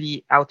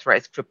newly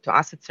authorized crypto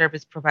asset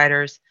service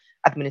providers,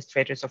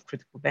 administrators of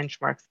critical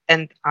benchmarks,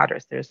 and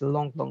others. There's a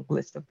long, long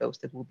list of those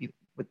that will be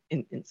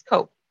in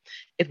scope.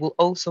 It will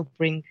also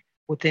bring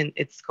within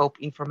its scope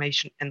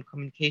information and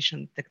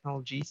communication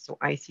technologies, so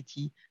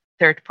ICT,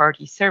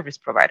 third-party service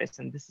providers,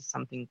 and this is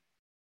something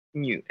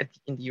new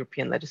in the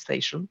European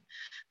legislation.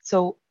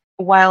 So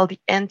while the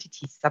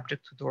entities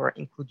subject to DORA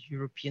include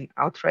European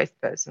authorized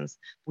persons,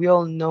 we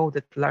all know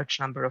that a large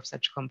number of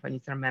such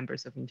companies are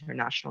members of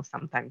international,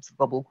 sometimes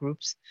global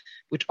groups,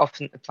 which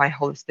often apply a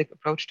holistic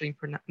approach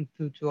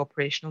to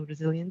operational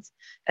resilience.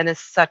 And as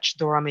such,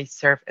 DORA may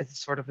serve as a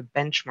sort of a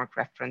benchmark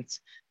reference,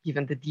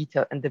 given the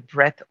detail and the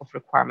breadth of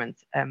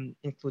requirements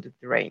included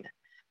therein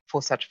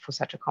for such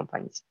a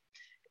companies.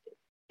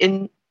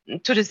 To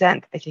this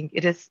end, I think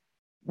it is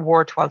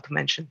worthwhile to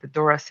mention that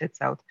DORA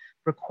sets out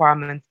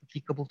requirements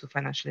applicable to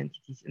financial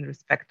entities in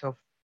respect of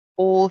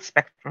all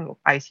spectrum of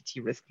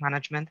ICT risk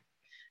management,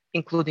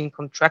 including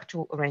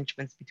contractual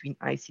arrangements between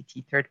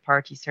ICT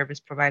third-party service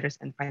providers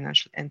and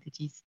financial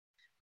entities.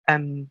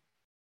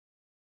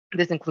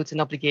 This includes an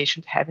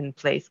obligation to have in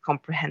place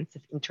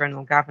comprehensive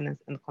internal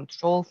governance and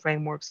control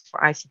frameworks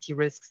for ICT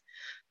risks,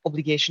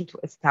 obligation to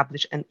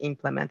establish and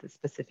implement a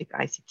specific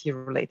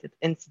ICT-related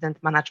incident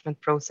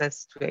management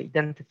process to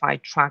identify,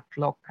 track,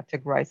 log,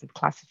 categorize, and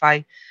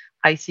classify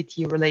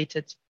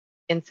ICT-related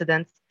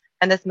incidents.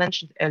 And as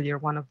mentioned earlier,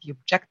 one of the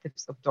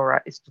objectives of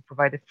DORA is to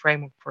provide a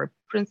framework for a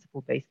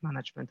principle-based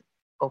management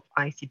of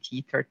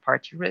ICT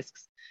third-party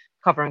risks,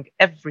 covering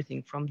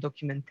everything from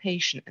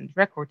documentation and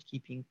record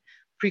keeping,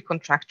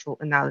 pre-contractual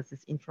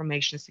analysis,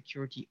 information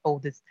security,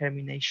 audits,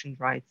 termination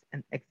rights,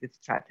 and exit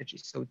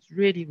strategies. So it's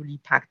really, really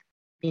packed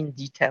in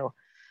detail.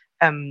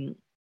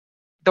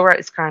 DORA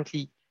is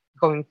currently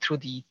going through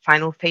the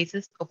final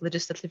phases of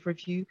legislative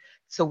review,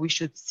 so we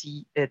should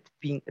see it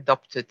being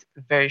adopted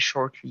very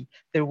shortly.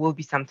 There will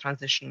be some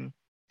transition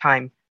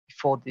time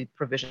before the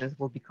provisions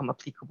will become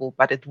applicable,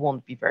 but it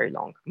won't be very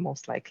long,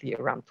 most likely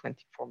around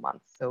 24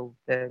 months. So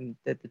the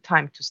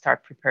time to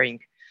start preparing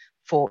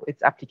for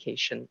its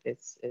application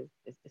is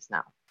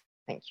now.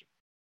 Thank you.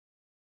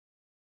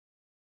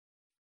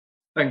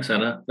 Thanks,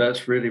 Anna.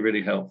 That's really,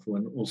 really helpful,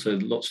 and also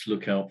lots to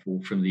look out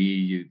for from the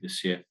EU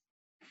this year.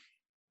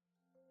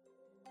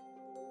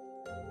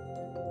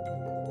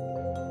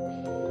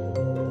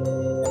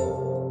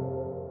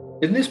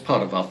 In this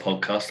part of our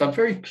podcast, I'm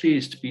very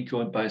pleased to be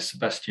joined by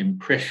Sebastian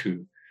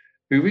Prechu,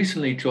 who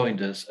recently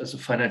joined us as a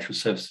financial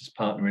services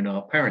partner in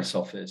our Paris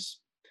office.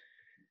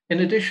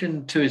 In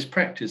addition to his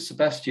practice,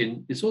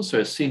 Sebastian is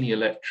also a senior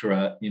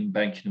lecturer in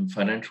banking and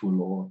financial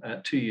law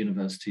at 2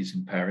 universities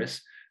in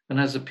Paris and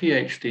has a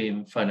PhD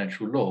in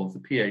financial law. The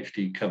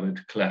PhD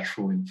covered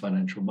collateral in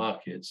financial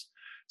markets.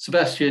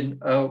 Sebastian,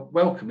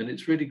 welcome, and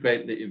it's really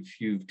great that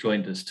you've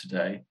joined us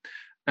today.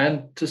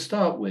 And to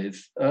start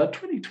with,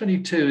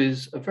 2022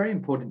 is a very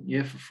important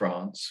year for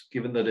France,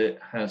 given that it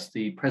has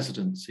the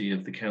presidency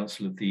of the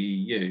Council of the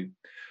EU.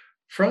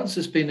 France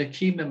has been a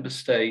key member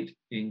state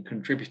in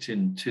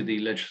contributing to the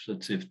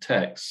legislative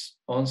texts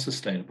on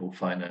sustainable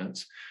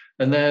finance,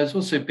 and there has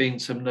also been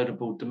some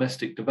notable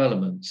domestic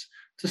developments.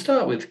 To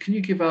start with, can you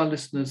give our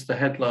listeners the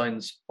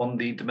headlines on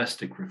the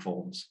domestic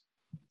reforms?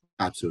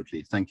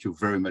 Absolutely. Thank you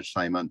very much,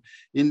 Simon.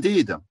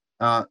 Indeed,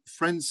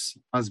 France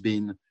has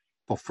been,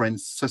 for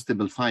France,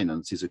 sustainable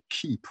finance is a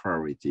key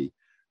priority,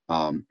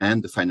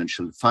 and the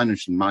Financial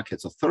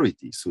Markets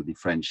Authority, so the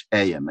French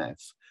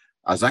AMF,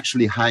 has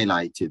actually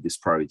highlighted these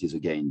priorities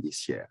again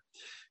this year.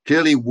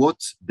 Clearly,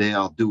 what they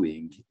are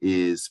doing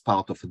is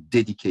part of a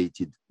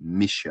dedicated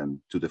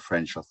mission to the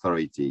French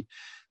authority.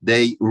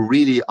 They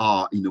really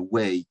are, in a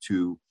way,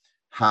 to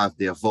have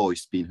their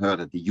voice being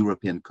heard at the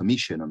European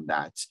Commission on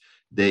that.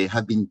 They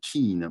have been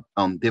keen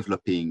on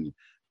developing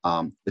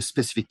a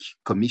specific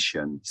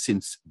commission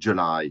since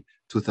July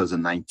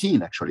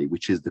 2019, actually,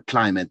 which is the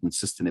Climate and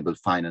Sustainable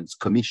Finance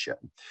Commission,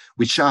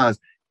 which has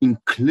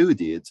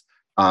included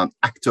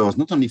actors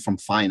not only from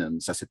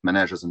finance, asset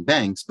managers and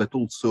banks, but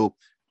also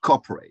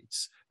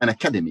corporates and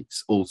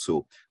academics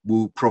also,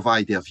 who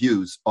provide their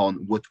views on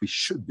what we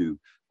should do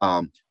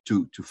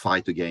to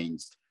fight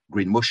against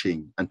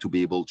greenwashing and to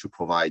be able to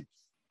provide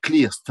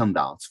clear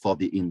standards for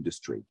the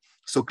industry.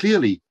 So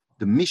clearly,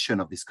 the mission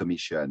of this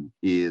commission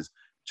is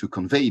to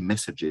convey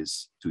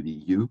messages to the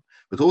EU,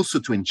 but also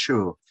to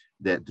ensure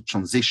that the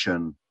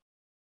transition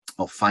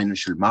of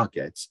financial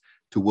markets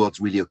towards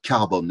really a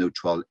carbon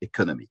neutral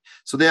economy.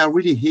 So they are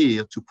really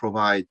here to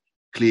provide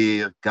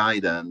clear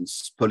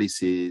guidance,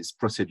 policies,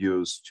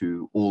 procedures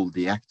to all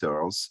the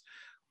actors,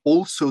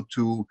 also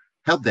to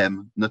help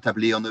them,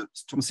 notably on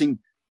something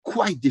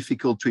quite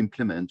difficult to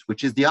implement,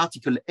 which is the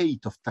Article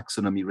 8 of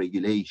taxonomy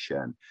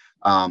regulation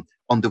on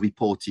the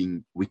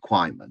reporting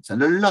requirements.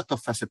 And a lot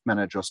of asset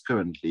managers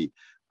currently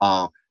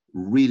are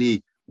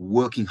really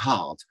working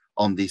hard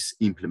on this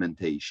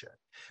implementation.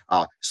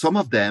 Some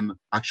of them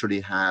actually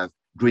have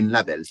green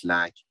labels,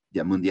 like the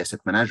Amundi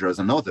Asset Managers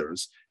and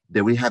others.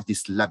 They will have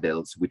these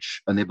labels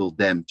which enable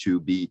them to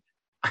be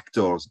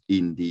actors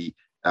in the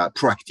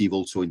proactive,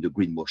 also in the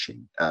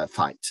greenwashing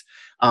fight.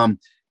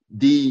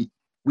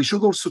 We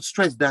should also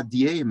stress that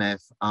the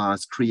AMF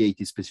has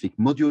created specific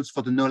modules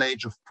for the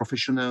knowledge of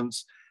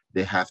professionals.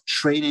 They have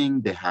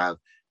training, they have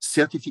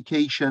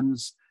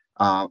certifications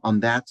on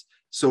that.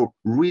 So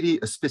really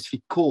a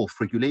specific core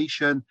of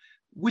regulation,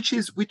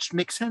 which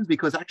makes sense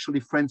because actually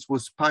France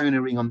was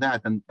pioneering on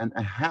that and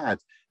had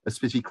a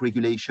specific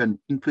regulation,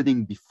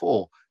 including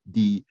before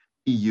the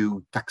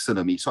EU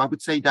taxonomy. So I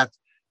would say that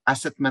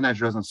asset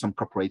managers and some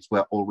corporates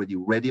were already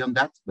ready on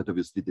that, but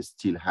obviously they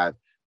still have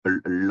a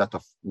lot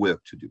of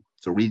work to do.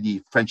 So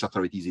really French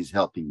authorities is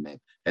helping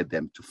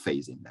them to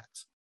phase in that.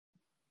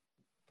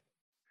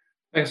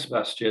 Thanks,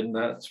 Sebastian.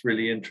 That's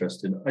really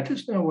interesting. I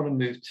just now want to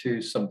move to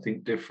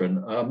something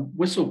different.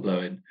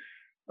 Whistleblowing.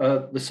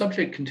 The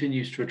subject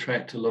continues to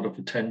attract a lot of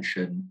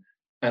attention,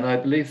 and I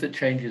believe that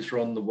changes are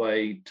on the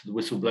way to the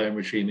whistleblowing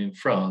regime in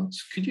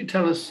France. Could you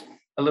tell us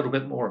a little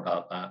bit more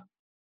about that?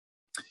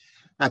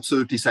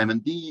 Absolutely,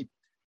 Simon.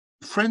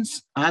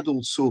 France had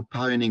also a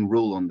pioneering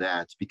role on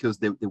that because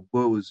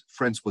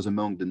France was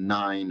among the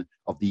 9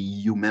 of the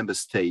EU member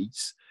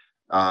states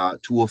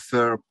to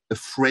offer a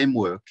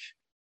framework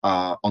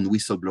on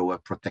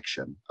whistleblower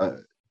protection,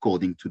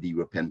 according to the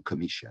European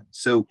Commission.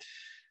 So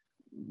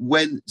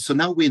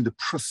now we're in the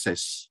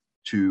process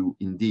to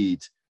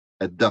indeed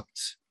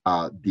adopt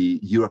the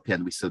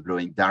European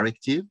Whistleblowing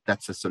Directive.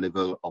 That's at the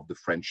level of the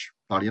French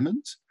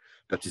Parliament.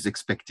 That is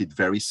expected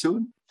very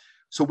soon.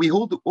 So we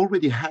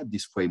already had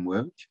this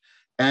framework,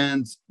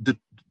 and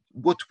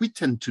what we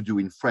tend to do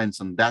in France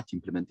on that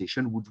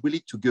implementation would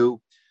really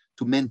to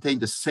maintain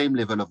the same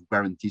level of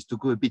guarantees, to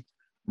go a bit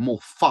more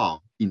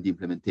far in the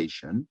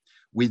implementation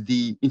with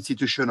the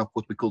institution of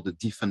what we call the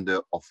Defender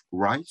of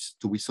Rights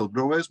to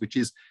Whistleblowers, which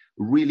is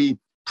really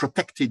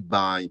protected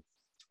by,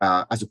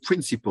 as a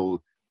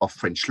principle of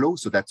French law.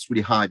 So that's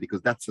really high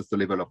because that's at the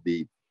level of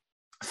the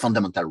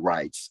fundamental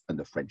rights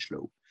under French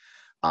law.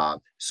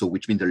 So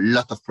which means a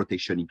lot of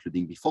protection,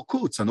 including before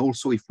courts. And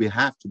also if we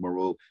have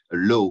tomorrow a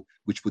law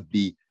which would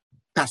be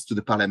passed to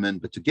the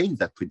parliament, but against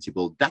that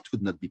principle, that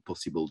would not be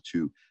possible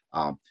to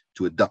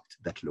adopt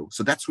that law.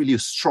 So that's really a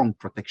strong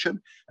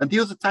protection. And the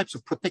other types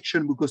of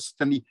protection would go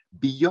certainly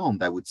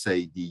beyond, I would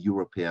say, the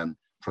European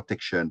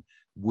protection,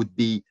 would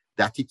be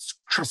that it's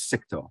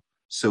cross-sector.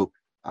 So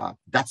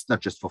that's not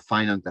just for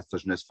finance, that's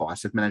not just for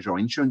asset manager or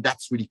insurance,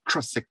 that's really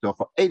cross-sector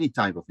for any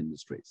type of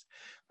industries.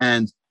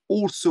 And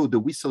also the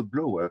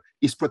whistleblower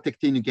is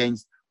protecting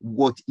against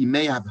what he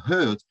may have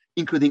heard,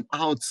 including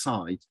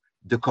outside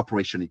the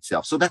corporation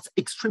itself. So that's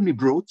extremely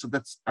broad. So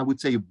that's, I would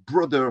say, a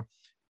broader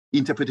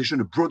interpretation,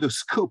 a broader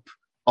scope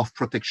of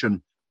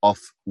protection of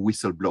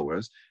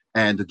whistleblowers.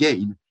 And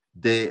again,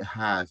 they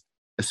have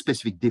a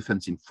specific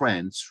defense in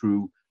France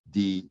through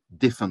the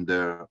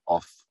Defender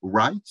of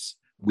Rights,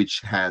 which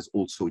has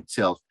also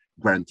itself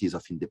guarantees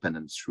of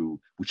independence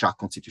which are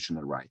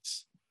constitutional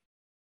rights.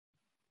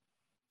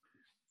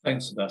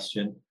 Thanks,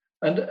 Sebastian.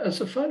 And as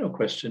a final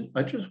question,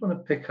 I just want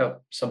to pick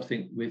up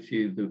something with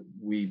you that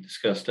we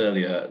discussed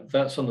earlier.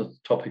 That's on the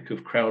topic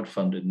of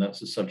crowdfunding.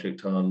 That's a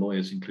subject our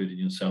lawyers, including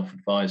yourself,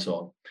 advise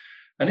on.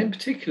 And in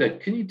particular,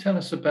 can you tell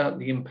us about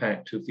the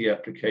impact of the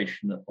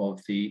application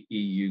of the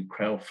EU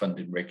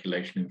crowdfunding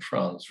regulation in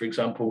France? For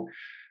example,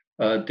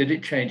 did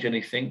it change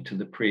anything to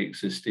the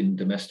pre-existing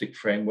domestic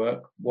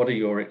framework? What are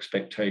your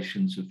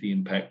expectations of the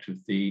impact of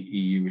the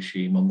EU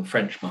regime on the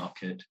French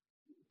market?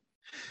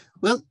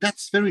 Well,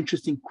 that's a very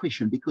interesting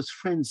question because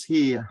France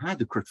here had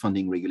a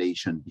crowdfunding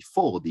regulation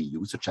before the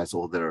EU, such as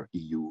other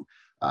EU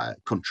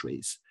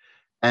countries.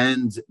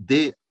 And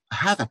they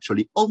have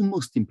actually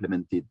almost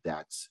implemented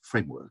that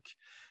framework.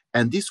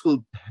 And this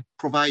will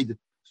provide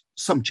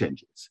some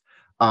changes.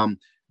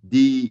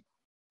 The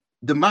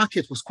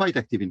market was quite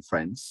active in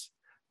France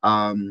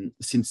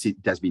since it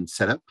has been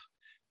set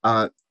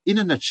up. In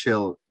a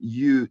nutshell,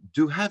 you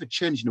do have a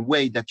change in a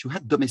way that you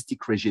had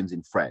domestic regimes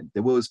in France.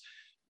 There was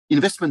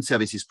investment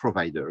services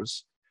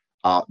providers.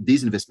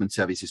 These investment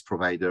services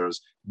providers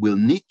will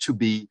need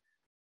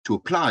to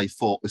apply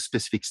for a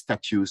specific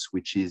status,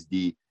 which is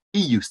the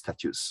EU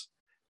status,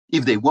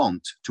 if they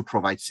want to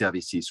provide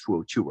services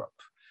throughout Europe.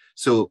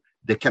 So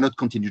they cannot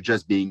continue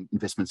just being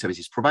investment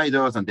services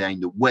providers, and they're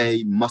in the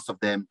way, most of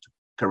them, to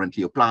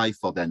currently apply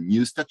for their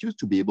new status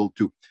to be able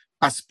to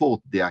passport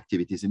their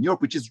activities in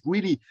Europe, which is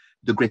really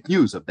the great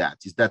news of that,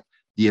 is that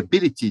the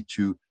ability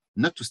to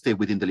not to stay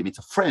within the limits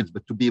of France,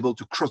 but to be able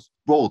to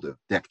cross-border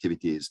the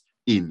activities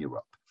in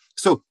Europe.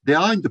 So they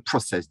are in the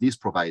process, these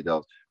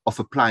providers, of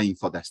applying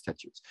for their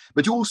status.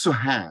 But you also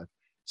have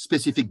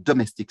specific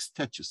domestic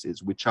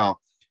statuses, which are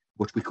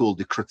what we call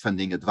the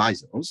crowdfunding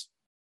advisors,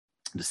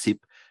 the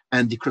CIP,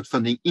 and the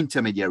crowdfunding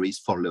intermediaries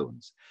for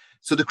loans.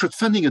 So the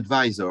crowdfunding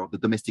advisor, the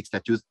domestic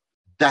status,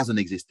 doesn't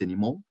exist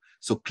anymore.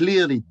 So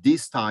clearly,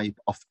 this type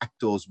of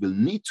actors will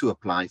need to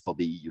apply for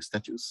the EU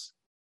status.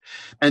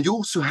 And you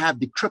also have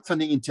the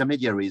crowdfunding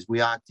intermediaries,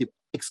 we are active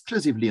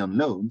exclusively on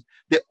loans.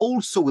 They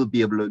also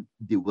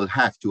will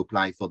have to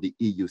apply for the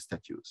EU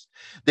status.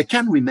 They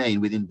can remain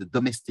within the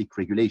domestic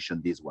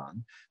regulation, this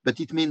one, but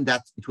it means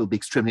that it will be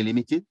extremely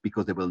limited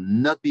because they will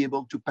not be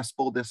able to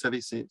passport their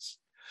services.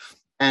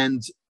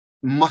 And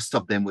most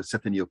of them will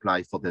certainly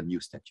apply for their new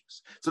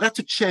status. So that's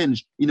a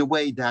change in a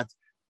way that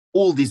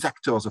all these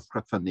actors of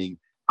crowdfunding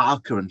are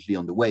currently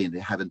on the way, and they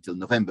have until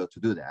November to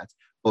do that,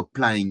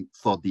 applying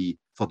for the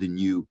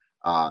new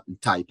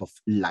type of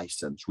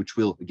license, which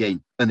will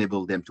again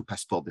enable them to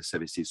passport the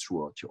services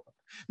throughout Europe.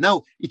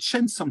 Now, it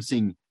changes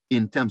something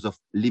in terms of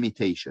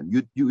limitation.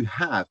 You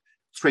have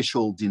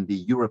thresholds in the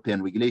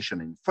European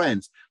regulation in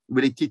France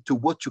related to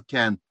what you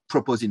can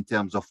propose in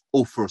terms of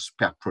offers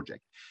per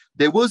project.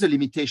 There was a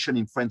limitation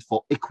in France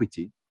for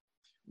equity,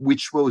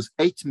 which was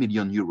 8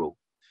 million euro,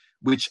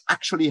 which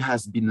actually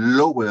has been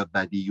lowered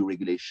by the EU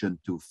regulation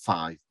to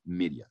 5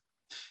 million.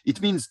 It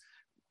means,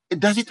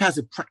 does it have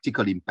a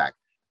practical impact?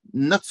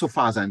 Not so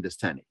far as I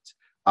understand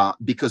it,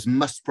 because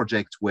most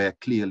projects were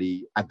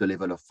clearly at the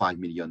level of 5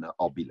 million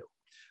or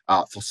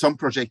below. For some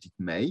projects, it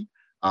may,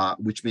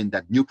 which means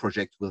that new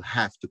projects will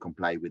have to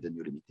comply with the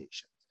new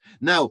limitations.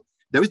 Now,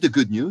 there is the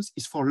good news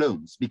is for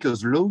loans,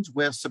 because loans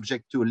were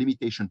subject to a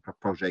limitation per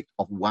project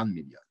of 1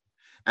 million.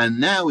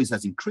 And now it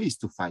has increased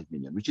to 5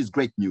 million, which is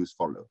great news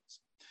for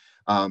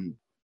loans.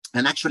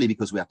 And actually,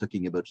 because we are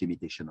talking about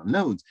limitation on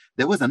loans,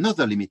 there was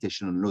another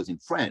limitation on loans in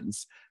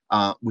France,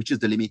 which is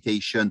the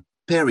limitation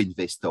per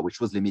investor, which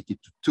was limited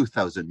to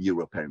 2,000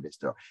 euro per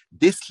investor.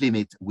 This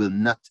limit will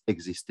not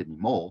exist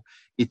anymore.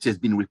 It has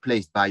been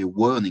replaced by a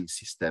warning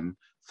system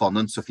for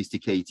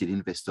non-sophisticated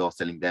investors,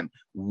 telling them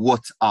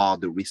what are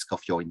the risks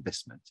of your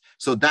investment.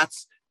 So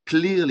that's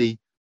clearly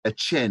a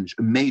change,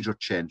 a major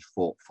change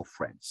for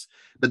France.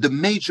 But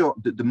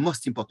the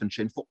most important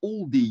change for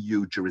all the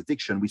EU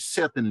jurisdiction will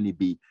certainly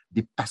be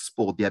the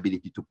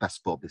ability to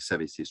passport the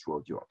services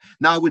throughout Europe.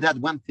 Now, I would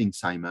add one thing,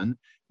 Simon,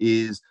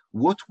 is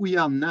what we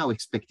are now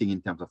expecting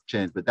in terms of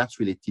change, but that's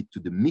related to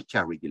the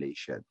MiCA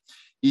regulation,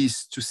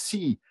 is to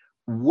see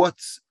what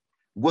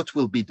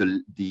will be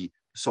the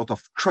sort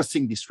of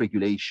crossing this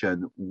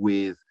regulation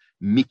with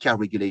MiCA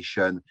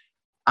regulation,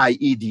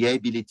 i.e. the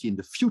ability in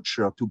the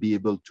future to be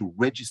able to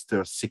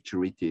register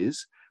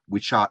securities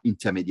which are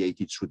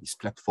intermediated through these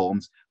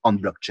platforms on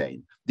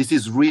blockchain. This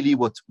is really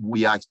what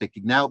we are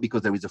expecting now,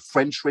 because there is a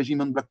French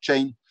regime on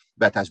blockchain,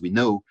 but as we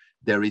know,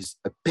 there is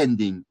a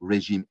pending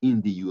regime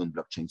in the EU on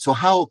blockchain. So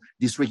how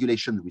this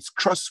regulation will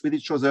cross with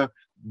each other,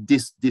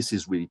 this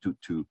is really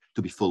to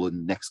be followed in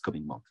the next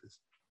coming months.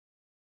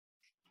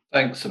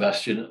 Thanks,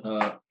 Sebastian.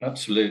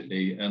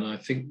 Absolutely. And I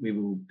think we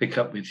will pick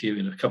up with you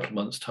in a couple of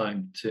months'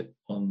 time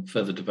on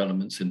further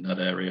developments in that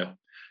area.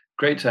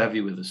 Great to have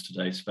you with us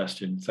today,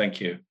 Sebastian. Thank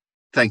you.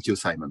 Thank you,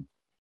 Simon.